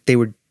was like they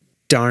were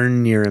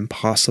darn near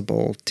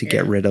impossible to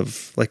get rid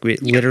of. Like we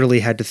literally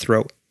had to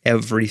throw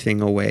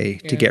everything away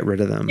to get rid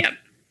of them. Yep.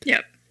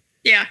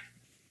 Yeah,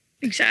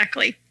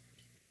 exactly.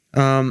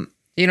 You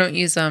don't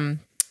use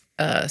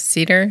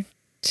cedar?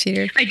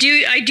 I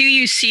do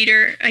use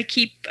cedar. I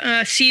keep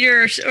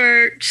cedar,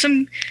 or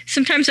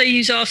sometimes I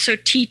use also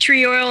tea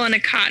tree oil on a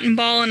cotton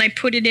ball, and I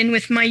put it in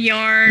with my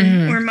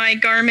yarn or my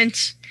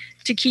garments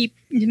to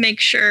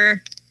make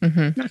sure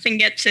nothing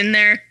gets in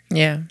there.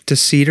 Yeah. Does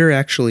cedar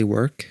actually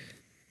work?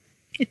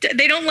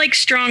 They don't like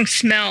strong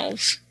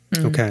smells.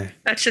 Okay.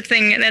 That's the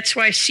thing. That's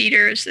why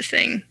cedar is the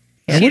thing.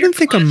 I wouldn't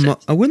think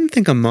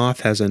a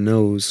moth has a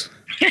nose.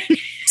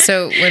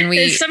 So when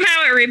we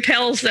somehow it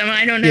repels them.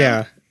 I don't know.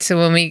 Yeah. So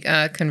when we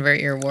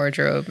convert your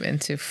wardrobe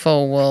into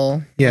full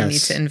wool, you need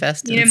to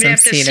invest in some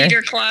cedar.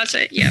 Cedar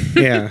closet. Yep.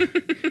 Yeah.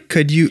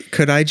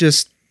 Could I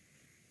just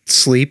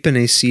sleep in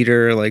a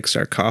cedar like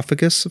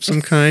sarcophagus of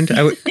some kind?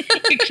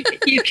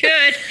 You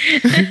could.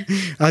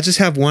 I'll just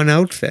have one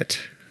outfit.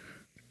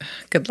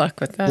 Good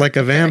luck with that. Like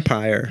a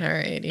vampire. All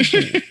right.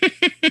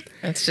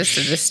 That's just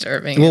a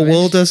disturbing Well, image.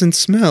 wool doesn't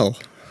smell.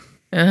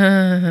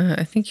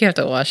 I think you have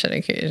to wash it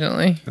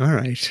occasionally. All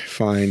right,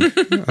 fine.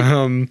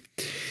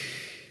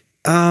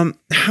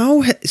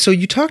 So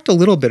you talked a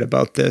little bit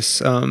about this.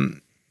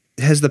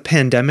 Has the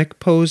pandemic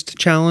posed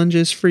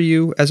challenges for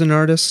you as an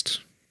artist?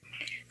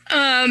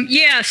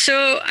 Yeah,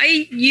 so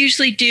I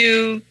usually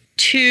do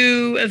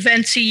 2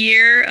 events a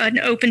year, an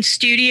open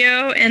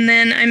studio, and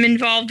then I'm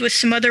involved with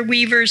some other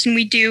weavers, and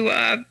we do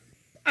a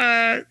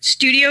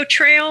studio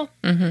trail,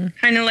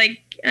 kind of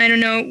like, I don't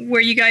know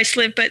where you guys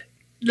live, but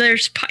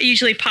there's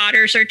usually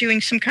potters are doing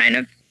some kind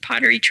of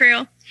pottery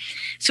trail.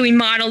 So we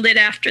modeled it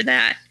after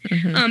that.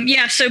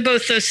 Yeah, so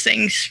both those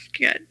things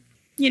got,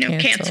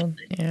 canceled.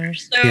 Yeah.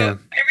 So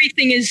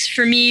everything is,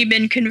 for me,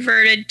 been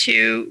converted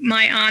to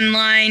my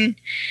online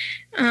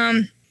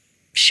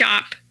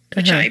shop,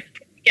 which I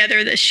put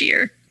together this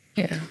year.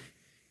 Yeah.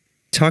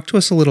 Talk to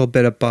us a little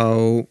bit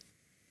about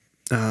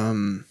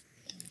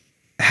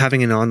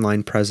having an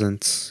online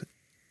presence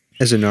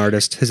as an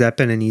artist. Has that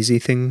been an easy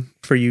thing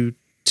for you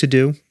to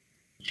do?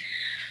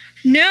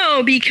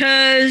 No,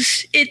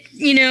 because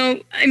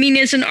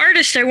as an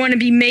artist, I want to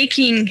be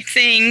making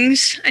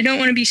things. I don't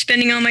want to be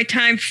spending all my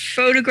time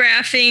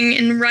photographing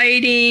and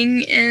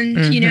writing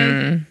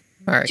and,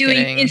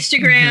 Marketing.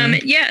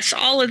 Instagram. Yes,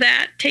 all of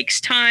that takes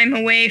time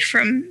away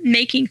from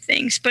making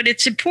things, but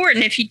it's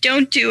important. If you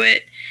don't do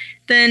it,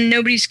 then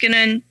nobody's going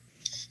to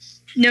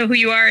know who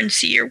you are and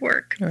see your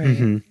work.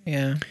 Right.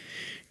 Yeah.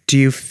 Do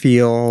you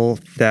feel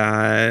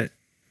that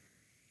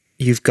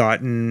you've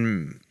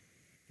gotten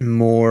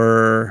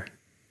more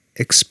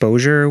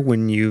exposure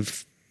when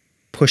you've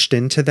pushed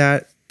into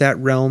that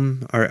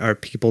realm? Are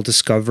people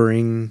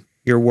discovering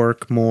your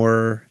work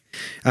more?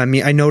 I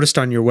mean, I noticed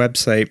on your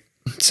website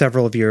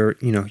several of your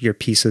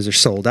pieces are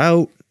sold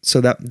out,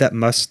 so that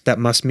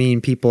must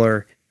mean people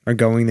are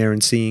going there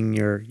and seeing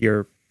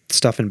your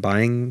stuff and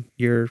buying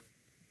your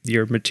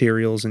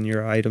materials and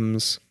your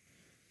items.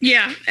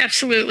 Yeah,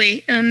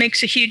 absolutely.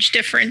 Makes a huge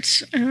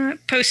difference.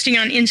 Posting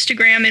on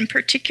Instagram in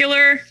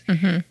particular,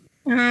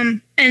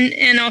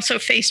 and also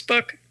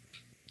Facebook.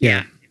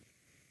 Yeah.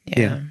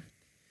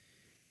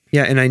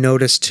 And I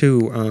noticed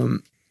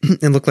too,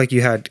 it looked like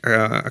you had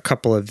a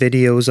couple of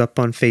videos up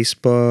on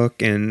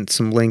Facebook and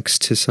some links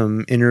to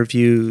some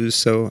interviews.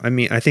 So, I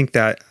mean, I think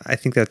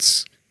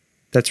that's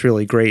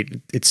really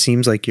great. It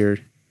seems like you're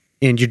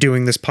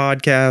doing this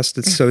podcast.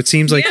 It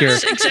seems like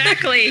yes,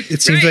 exactly.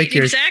 It seems like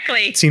you're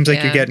exactly. It seems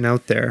like you're getting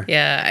out there.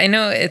 Yeah, I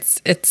know it's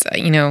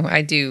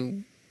I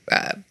do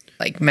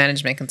like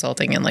management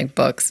consulting and like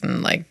books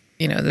and like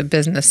the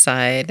business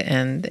side,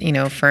 and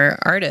for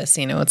artists,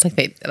 it's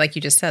like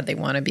you just said, they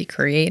want to be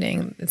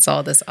creating. It's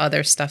all this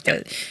other stuff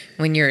that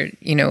when you're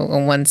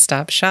a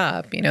one-stop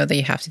shop, that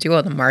you have to do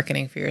all the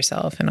marketing for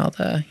yourself and all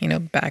the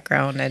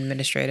background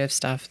administrative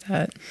stuff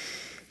that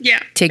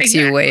takes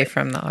you away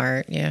from the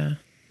art. Yeah.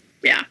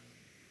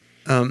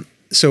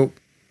 So,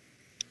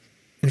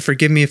 and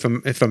forgive me if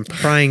I'm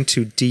prying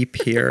too deep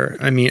here.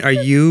 I mean,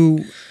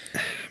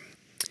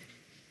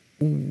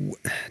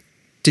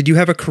 did you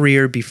have a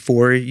career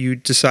before you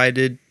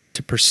decided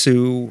to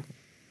pursue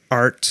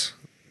art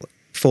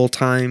full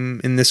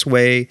time in this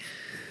way?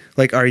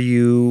 Like, are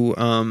you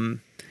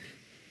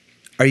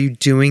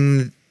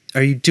doing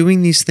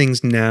these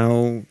things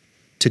now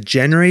to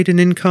generate an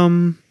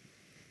income,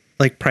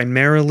 like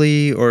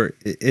primarily, or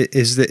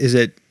is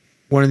it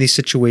one of these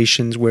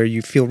situations where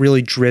you feel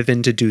really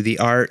driven to do the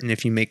art, and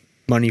if you make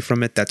money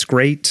from it, that's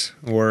great?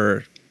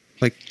 Or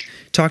like,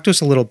 talk to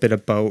us a little bit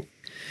about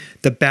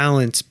the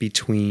balance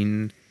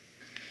between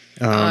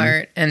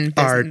art and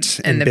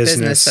the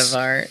business of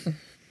art.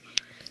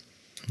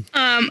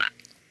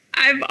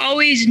 I've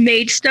always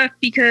made stuff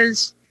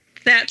because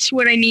that's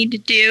what I need to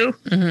do.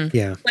 Mm-hmm.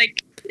 Yeah.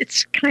 Like,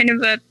 it's kind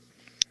of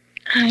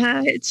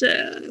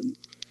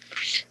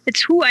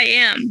it's who I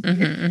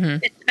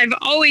am. I've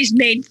always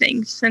made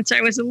things since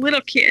I was a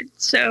little kid.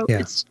 So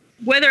it's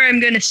whether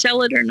I'm going to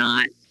sell it or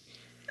not,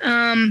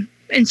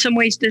 in some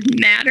ways doesn't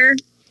matter.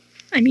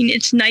 I mean,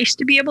 it's nice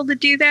to be able to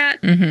do that.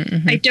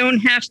 I don't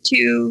have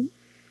to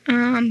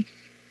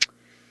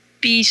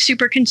be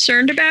super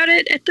concerned about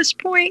it at this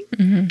point.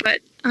 But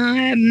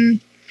I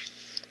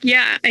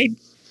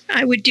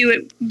would do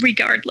it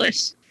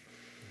regardless.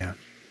 Yeah,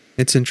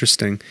 it's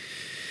interesting.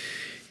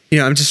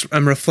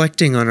 I'm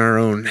reflecting on our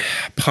own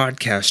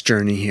podcast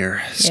journey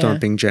here,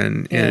 Stomping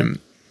Jen, and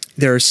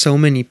there are so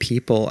many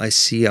people I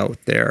see out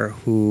there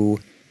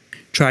who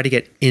try to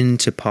get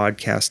into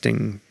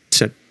podcasting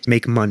to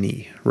make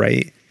money,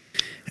 right?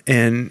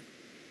 And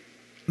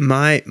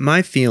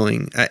my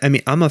feeling, I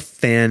mean, I'm a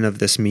fan of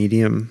this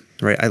medium,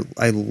 right?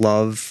 I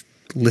love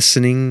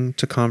listening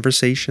to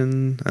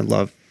conversation. I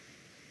love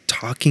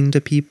talking to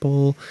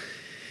people.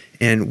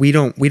 And we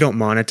don't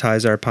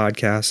monetize our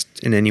podcast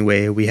in any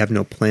way. We have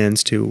no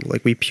plans to.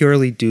 Like, we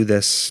purely do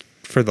this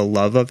for the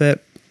love of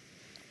it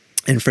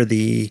and for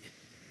the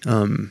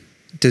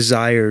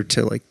desire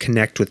to like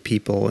connect with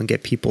people and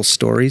get people's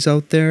stories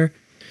out there,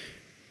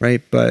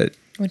 right? But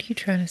what are you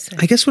trying to say?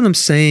 I guess what I'm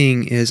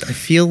saying is I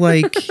feel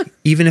like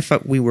even if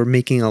we were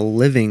making a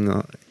living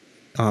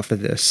off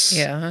of this,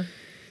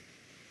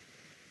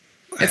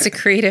 it's a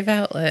creative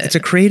outlet. It's a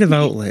creative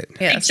outlet.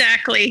 Yes.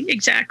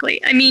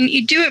 Exactly. I mean,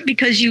 you do it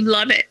because you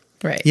love it.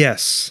 Right.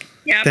 Yes.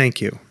 Yeah. Thank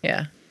you.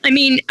 Yeah. I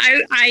mean,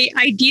 I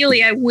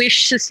ideally, I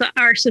wish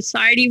our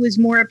society was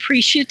more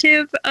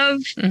appreciative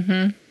of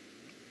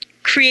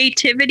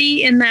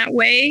creativity in that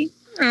way.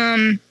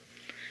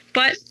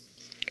 But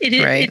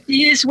it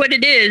is what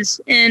it is.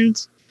 And,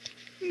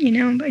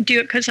 I do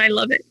it because I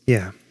love it.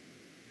 Yeah.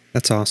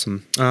 That's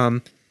awesome.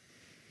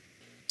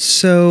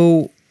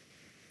 So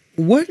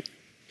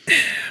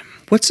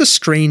what's the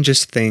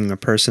strangest thing a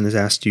person has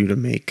asked you to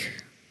make?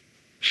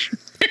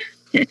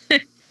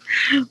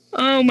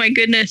 Oh my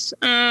goodness.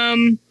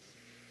 I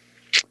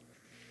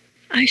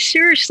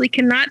seriously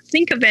cannot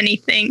think of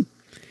anything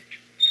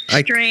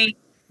strange.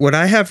 What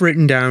I have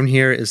written down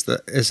here is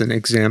an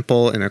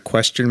example and a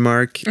question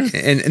mark,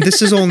 and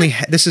this is only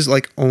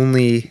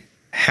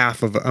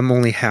half of. I'm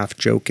only half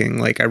joking.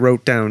 Like, I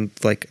wrote down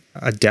like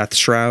a death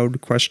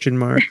shroud question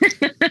mark.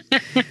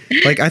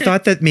 Like, I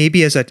thought that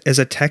maybe as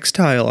a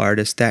textile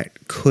artist, that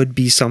could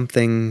be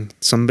something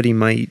somebody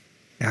might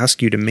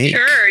ask you to make.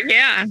 Sure,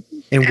 yeah.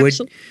 And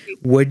absolutely.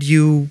 would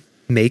you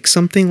make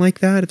something like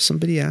that if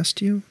somebody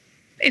asked you?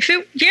 if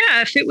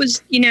it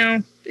was,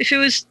 if it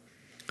was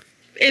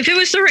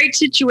the right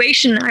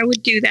situation, I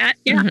would do that.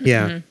 Yeah.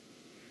 Yeah.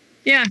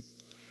 Yeah.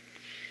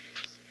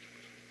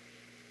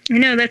 I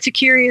know that's a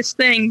curious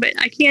thing, but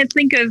I can't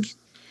think of.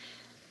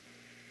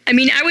 I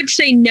mean, I would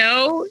say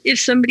no if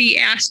somebody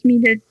asked me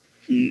to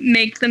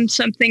make them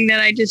something that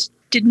I just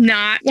did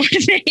not want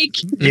to make.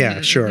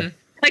 Yeah, sure.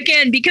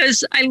 Again,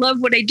 because I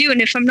love what I do,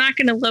 and if I'm not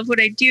going to love what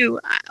I do,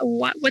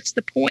 what's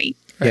the point?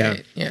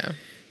 Right. Yeah.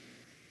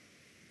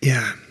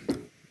 Yeah.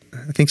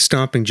 I think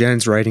Stomping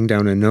Jen's writing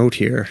down a note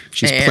here.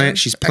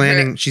 She's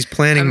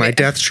planning my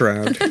death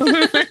shroud.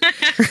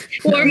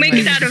 Or make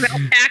it out of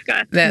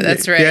alpaca.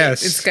 That's right.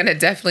 Yes. It's going to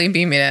definitely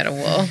be made out of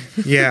wool.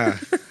 Yeah.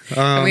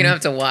 And we don't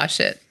have to wash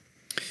it.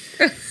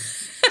 And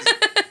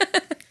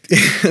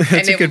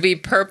it will be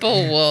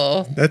purple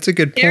wool. That's a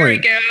good point. There we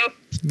go.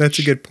 That's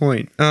a good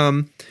point.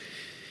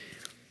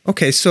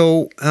 Okay,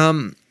 so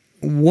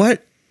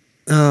what's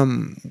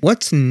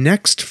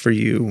next for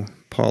you,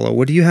 Paula?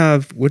 What do you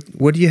have?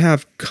 What do you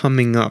have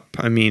coming up?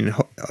 I mean,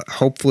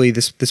 hopefully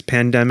this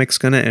pandemic's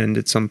going to end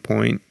at some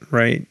point,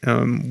 right?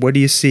 What do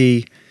you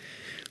see?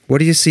 What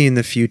do you see in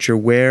the future?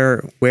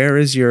 Where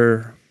is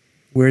your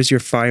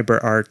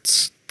fiber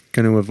arts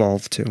going to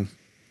evolve to?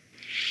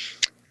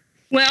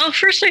 Well,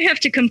 first I have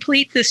to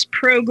complete this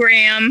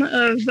program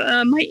of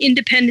my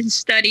independent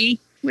study,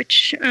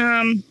 which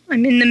I'm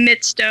in the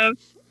midst of,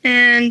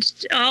 and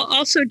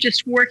also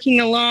just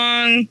working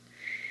along,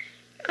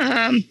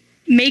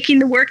 making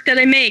the work that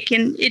I make.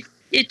 And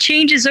it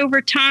changes over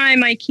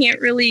time. I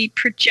can't really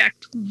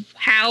project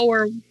how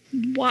or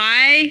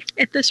why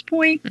at this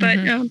point. But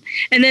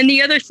and then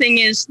the other thing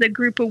is the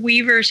group of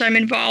weavers I'm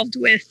involved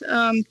with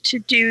to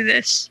do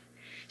this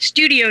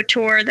studio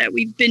tour that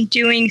we've been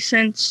doing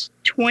since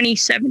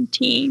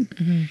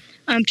 2017.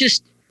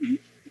 Just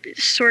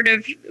sort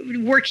of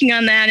working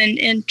on that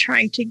and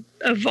trying to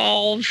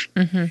evolve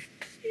the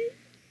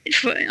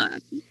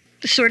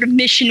sort of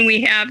mission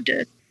we have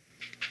to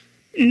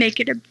make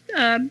it a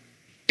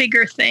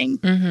bigger thing.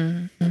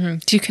 Do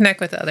you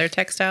connect with other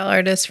textile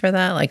artists for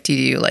that? Like, do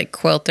you like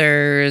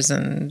quilters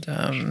and?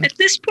 At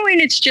this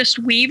point, it's just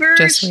weavers.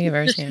 Just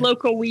yeah.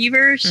 Local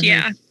weavers.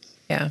 Yeah.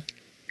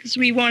 Because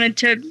we wanted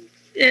to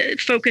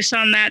focus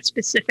on that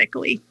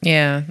specifically.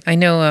 Yeah, I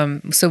know.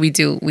 So we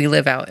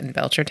live out in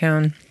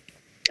Belchertown.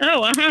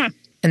 Oh,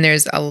 And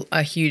there's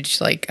a huge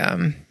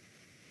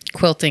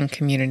quilting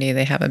community.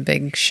 They have a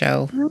big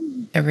show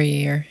every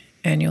year,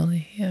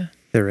 annually. Yeah.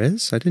 There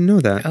is? I didn't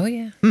know that. Oh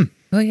yeah.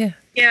 Oh yeah.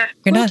 Yeah,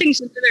 quilting's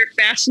another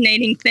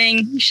fascinating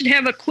thing. You should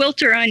have a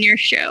quilter on your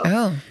show.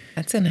 Oh,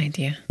 that's an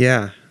idea.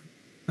 Yeah.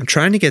 I'm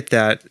trying to get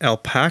that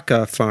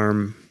alpaca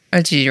farm. Oh,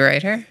 did you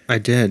write her? I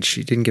did.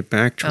 She didn't get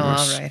back to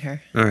us. I'll write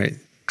her. All right.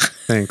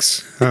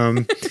 Thanks.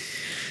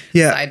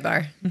 Yeah.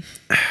 Sidebar.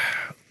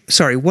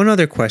 Sorry, one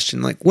other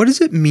question. Like, what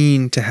does it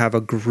mean to have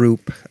a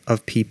group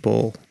of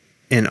people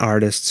and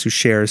artists who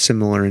share a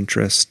similar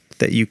interest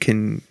that you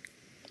can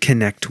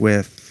connect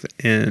with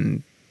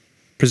and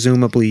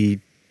presumably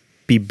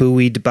be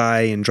buoyed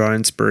by and draw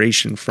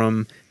inspiration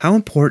from? How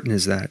important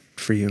is that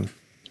for you?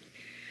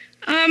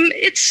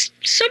 It's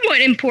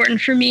somewhat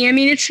important for me. I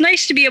mean, it's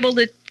nice to be able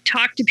to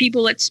talk to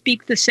people that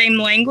speak the same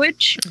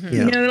language.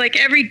 Yeah. Like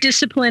every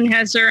discipline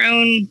has their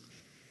own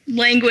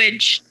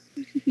language.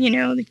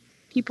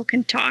 People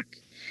can talk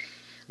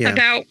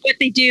about what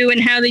they do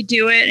and how they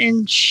do it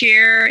and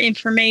share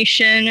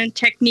information and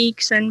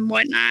techniques and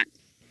whatnot.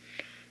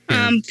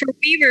 For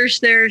weavers,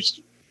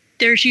 there's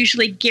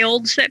usually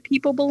guilds that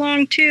people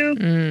belong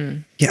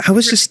to. Yeah, I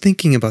was just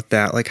thinking about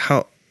that. Like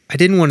how I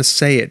didn't want to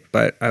say it,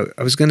 but I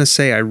was going to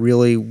say I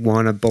really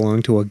want to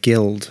belong to a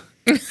guild.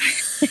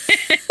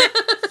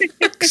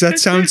 Because that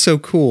sounds so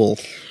cool.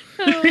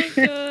 Oh my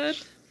God.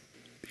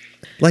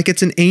 Like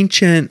it's an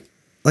ancient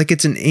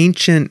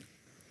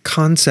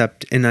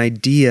concept and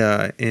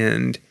idea,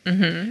 and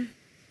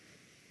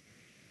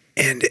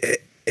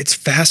it's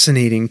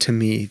fascinating to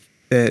me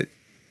that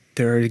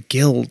there are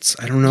guilds.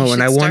 I don't know,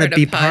 and I want to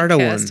be part of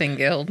one. Podcasting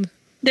guild.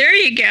 There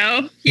you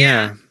go.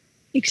 Yeah.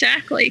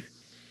 Exactly.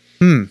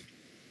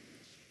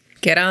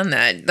 Get on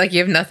that. Like you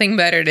have nothing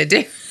better to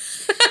do.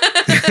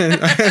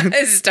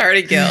 Start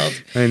a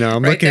guild. I know.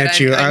 I'm looking at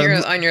you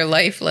on your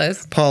life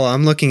list, Paula.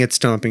 I'm looking at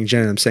Stomping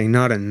Jen. I'm saying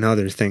not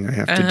another thing I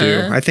have to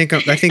do.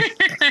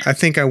 I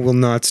think I will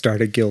not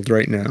start a guild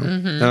right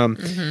now.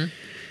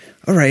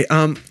 All right.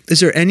 Is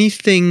there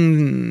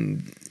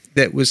anything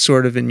that was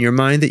sort of in your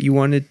mind that you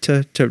wanted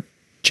to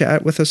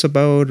chat with us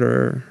about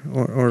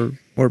or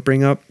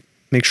bring up?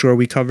 Make sure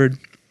we covered.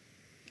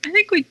 I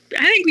think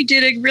we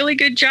did a really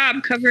good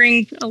job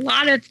covering a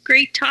lot of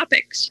great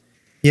topics.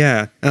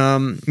 Yeah,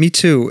 me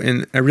too,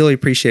 and I really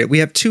appreciate it. We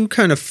have two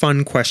kind of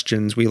fun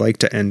questions we like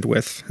to end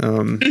with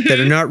that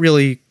are not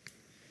really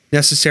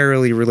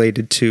necessarily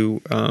related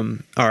to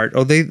art.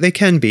 Oh, they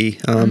can be.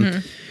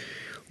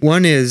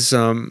 One is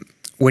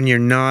when you're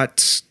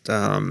not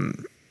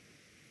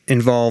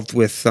involved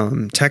with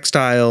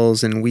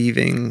textiles and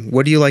weaving,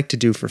 what do you like to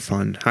do for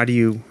fun? How do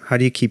you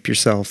keep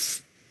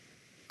yourself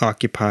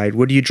occupied?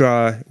 What do you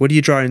draw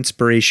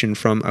inspiration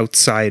from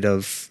outside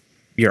of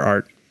your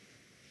art?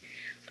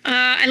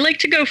 I like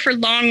to go for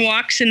long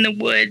walks in the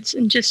woods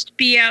and just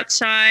be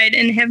outside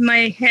and have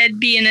my head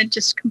be in a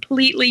just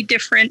completely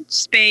different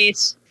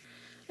space.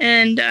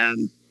 And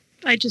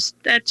that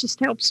just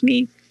helps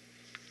me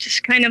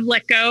just kind of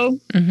let go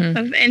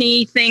of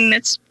anything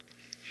that's,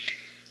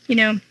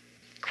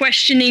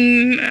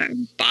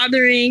 questioning,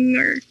 bothering,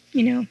 or,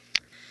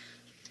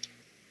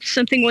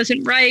 something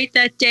wasn't right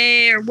that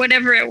day or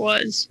whatever it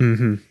was.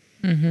 Mm-hmm.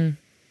 Mm-hmm.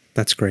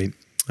 That's great.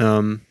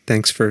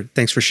 Thanks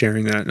for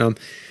sharing that.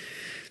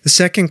 The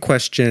second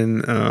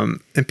question,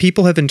 and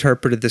people have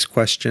interpreted this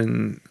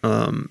question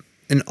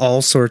in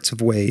all sorts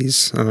of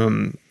ways.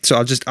 So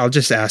I'll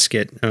just ask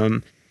it.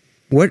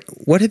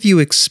 What have you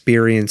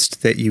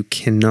experienced that you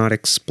cannot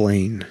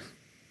explain?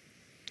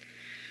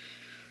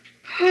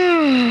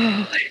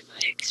 Oh, what have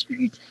I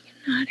experienced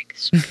I cannot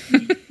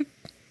explain?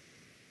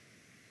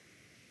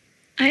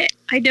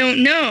 I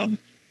don't know.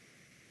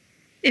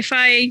 If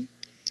I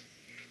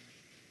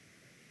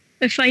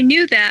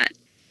knew that,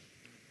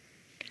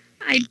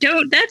 I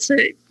don't. That's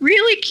a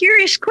really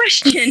curious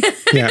question.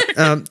 Yeah,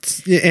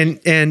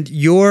 and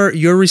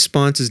your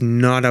response is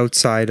not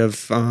outside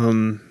of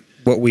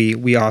what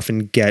we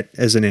often get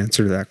as an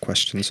answer to that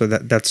question. So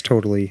that's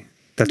totally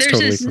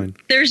fine.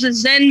 There's a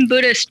Zen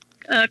Buddhist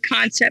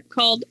concept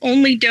called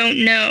 "only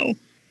don't know."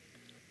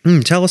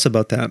 Tell us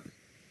about that.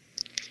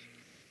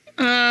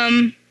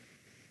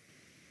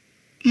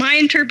 My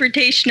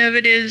interpretation of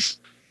it is,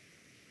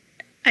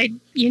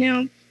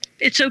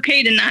 it's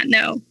okay to not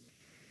know.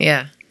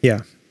 Yeah.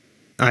 Yeah,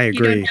 I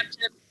agree. You don't have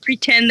to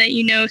pretend that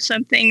you know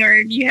something or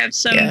you have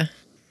some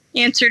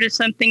answer to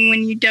something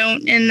when you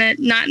don't, and that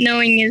not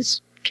knowing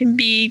can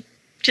be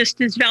just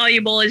as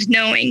valuable as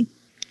knowing.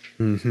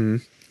 Mm-hmm.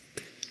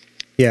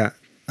 Yeah.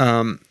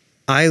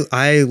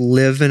 I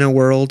live in a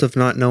world of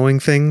not knowing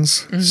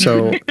things,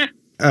 so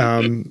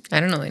I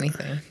don't know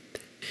anything.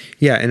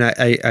 Yeah, and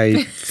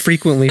I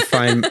frequently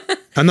find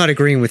I'm not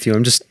agreeing with you.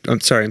 I'm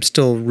sorry. I'm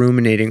still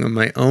ruminating on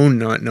my own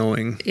not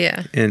knowing.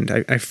 Yeah.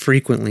 And I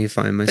frequently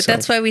find myself. But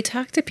that's why we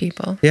talk to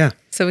people. Yeah.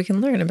 So we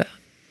can learn about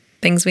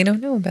things we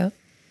don't know about.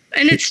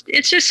 And it's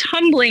just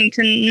humbling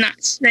to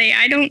not say,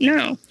 I don't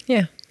know.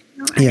 Yeah.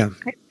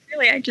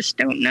 I just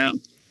don't know.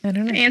 I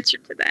don't know. The answer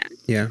to that.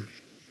 Yeah.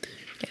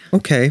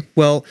 Okay.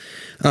 Well,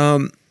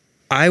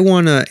 I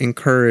want to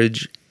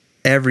encourage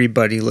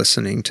everybody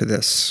listening to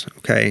this,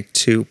 okay,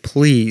 to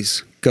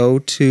please go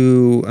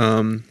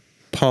to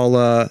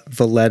Paula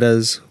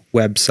Veleta's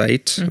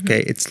website. Okay,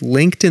 it's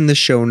linked in the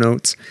show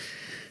notes.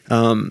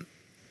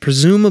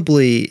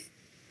 Presumably,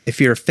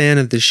 if you're a fan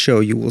of this show,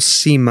 you will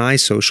see my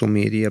social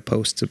media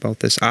posts about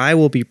this. I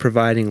will be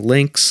providing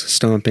links,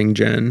 Stomping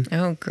Jen.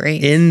 Oh,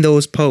 great. In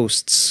those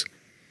posts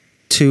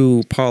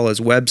to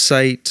Paula's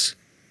website,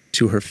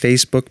 to her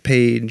Facebook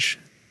page,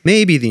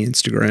 maybe the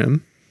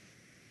Instagram.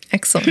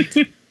 Excellent.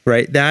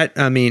 Right?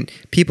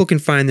 People can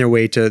find their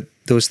way to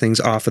those things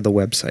off of the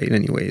website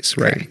anyways,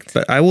 right? Correct.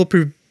 But I will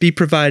be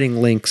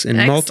providing links in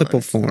multiple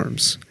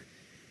forms.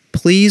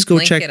 Please go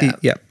check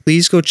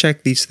please go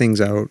check these things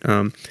out.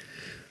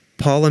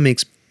 Paula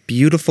makes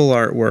beautiful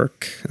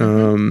artwork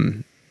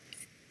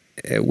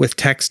with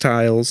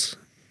textiles,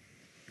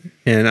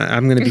 and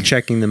I'm going to be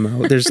checking them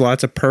out. There's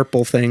lots of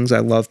purple things. I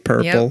love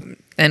purple. Yep.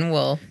 And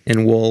wool.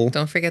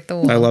 Don't forget the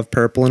wool. I love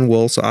purple and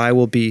wool, so I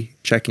will be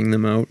checking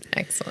them out.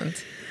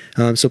 Excellent.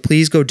 So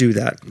please go do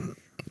that.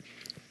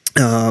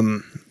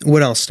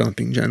 What else,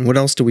 Stomping Jen? What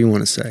else do we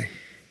want to say?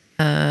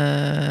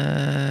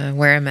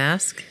 Wear a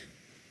mask.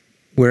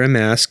 Wear a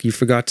mask. You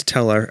forgot to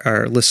tell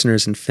our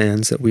listeners and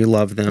fans that we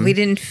love them. We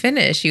didn't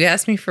finish. You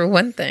asked me for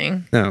one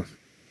thing. No.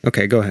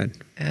 Okay, go ahead.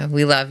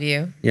 We love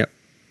you. Yep.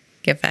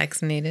 Get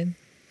vaccinated.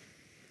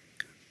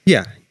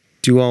 Yeah.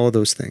 Do all of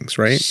those things,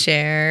 right?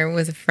 Share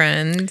with a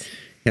friend.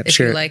 Yep, if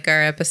you like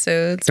our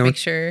episodes, make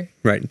sure.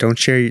 Right. Don't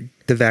share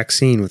the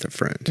vaccine with a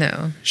friend.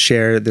 No.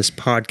 Share this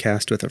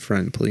podcast with a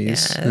friend,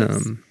 please.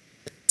 Yes.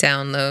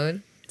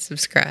 Download,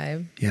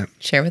 subscribe. Yeah.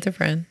 Share with a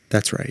friend.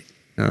 That's right.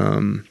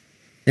 And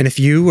if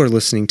you are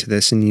listening to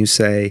this and you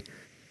say,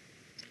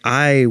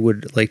 I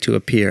would like to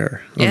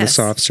appear on the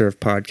Soft Serve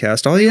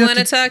podcast, all you want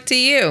to talk to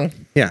you.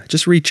 Yeah,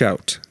 just reach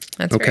out.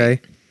 That's okay?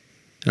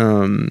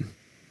 And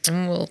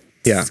we'll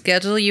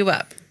schedule you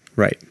up.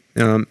 Right.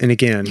 And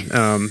again,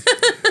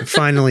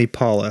 finally,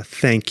 Paula,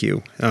 thank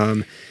you.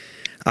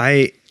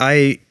 I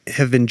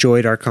have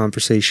enjoyed our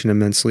conversation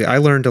immensely. I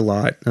learned a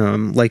lot.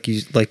 Like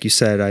you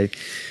said,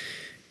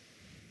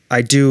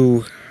 I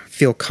do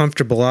feel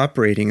comfortable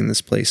operating in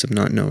this place of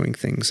not knowing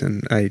things,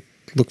 and I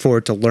look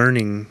forward to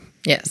learning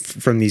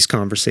from these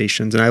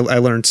conversations. And I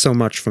learned so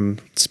much from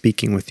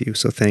speaking with you.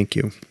 So thank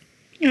you.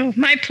 Oh,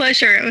 my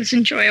pleasure. It was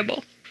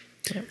enjoyable.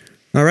 Yep.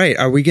 All right,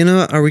 are we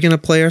gonna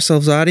play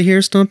ourselves out of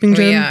here, Stomping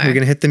Jen? We are. We're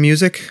gonna hit the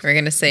music. We're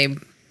gonna say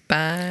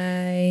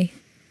bye.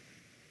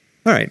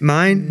 All right,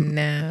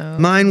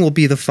 mine will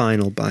be the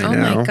final bye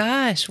now. Oh my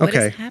gosh, what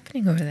is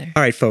happening over there?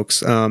 All right,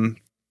 folks.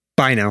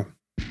 Bye now.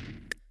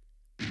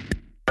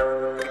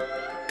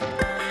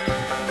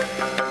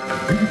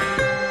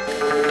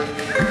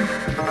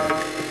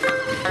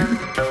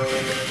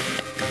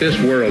 this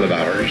world of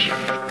ours,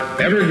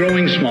 ever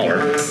growing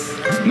smaller,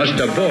 must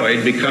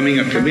avoid becoming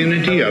a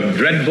community of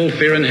dreadful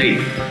fear and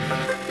hate.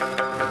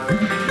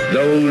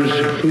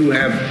 Those who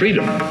have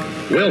freedom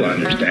will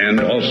understand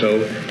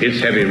also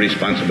its heavy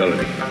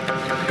responsibility.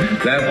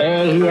 That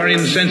all who are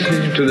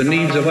insensitive to the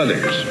needs of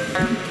others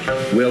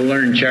will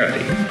learn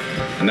charity,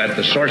 and that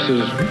the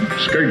sources,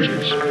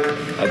 scourges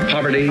of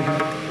poverty,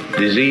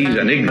 disease,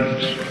 and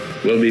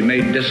ignorance will be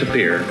made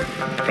disappear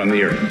from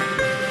the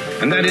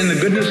earth. And that in the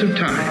goodness of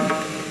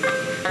time,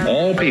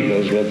 all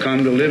peoples will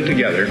come to live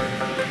together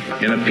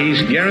in a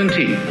peace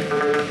guaranteed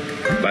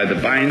by the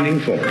binding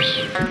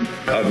force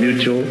of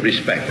mutual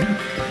respect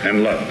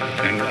and love.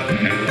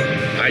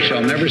 I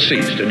shall never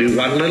cease to do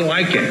what little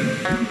I can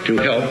to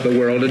help the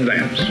world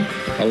advance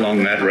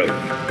along that road.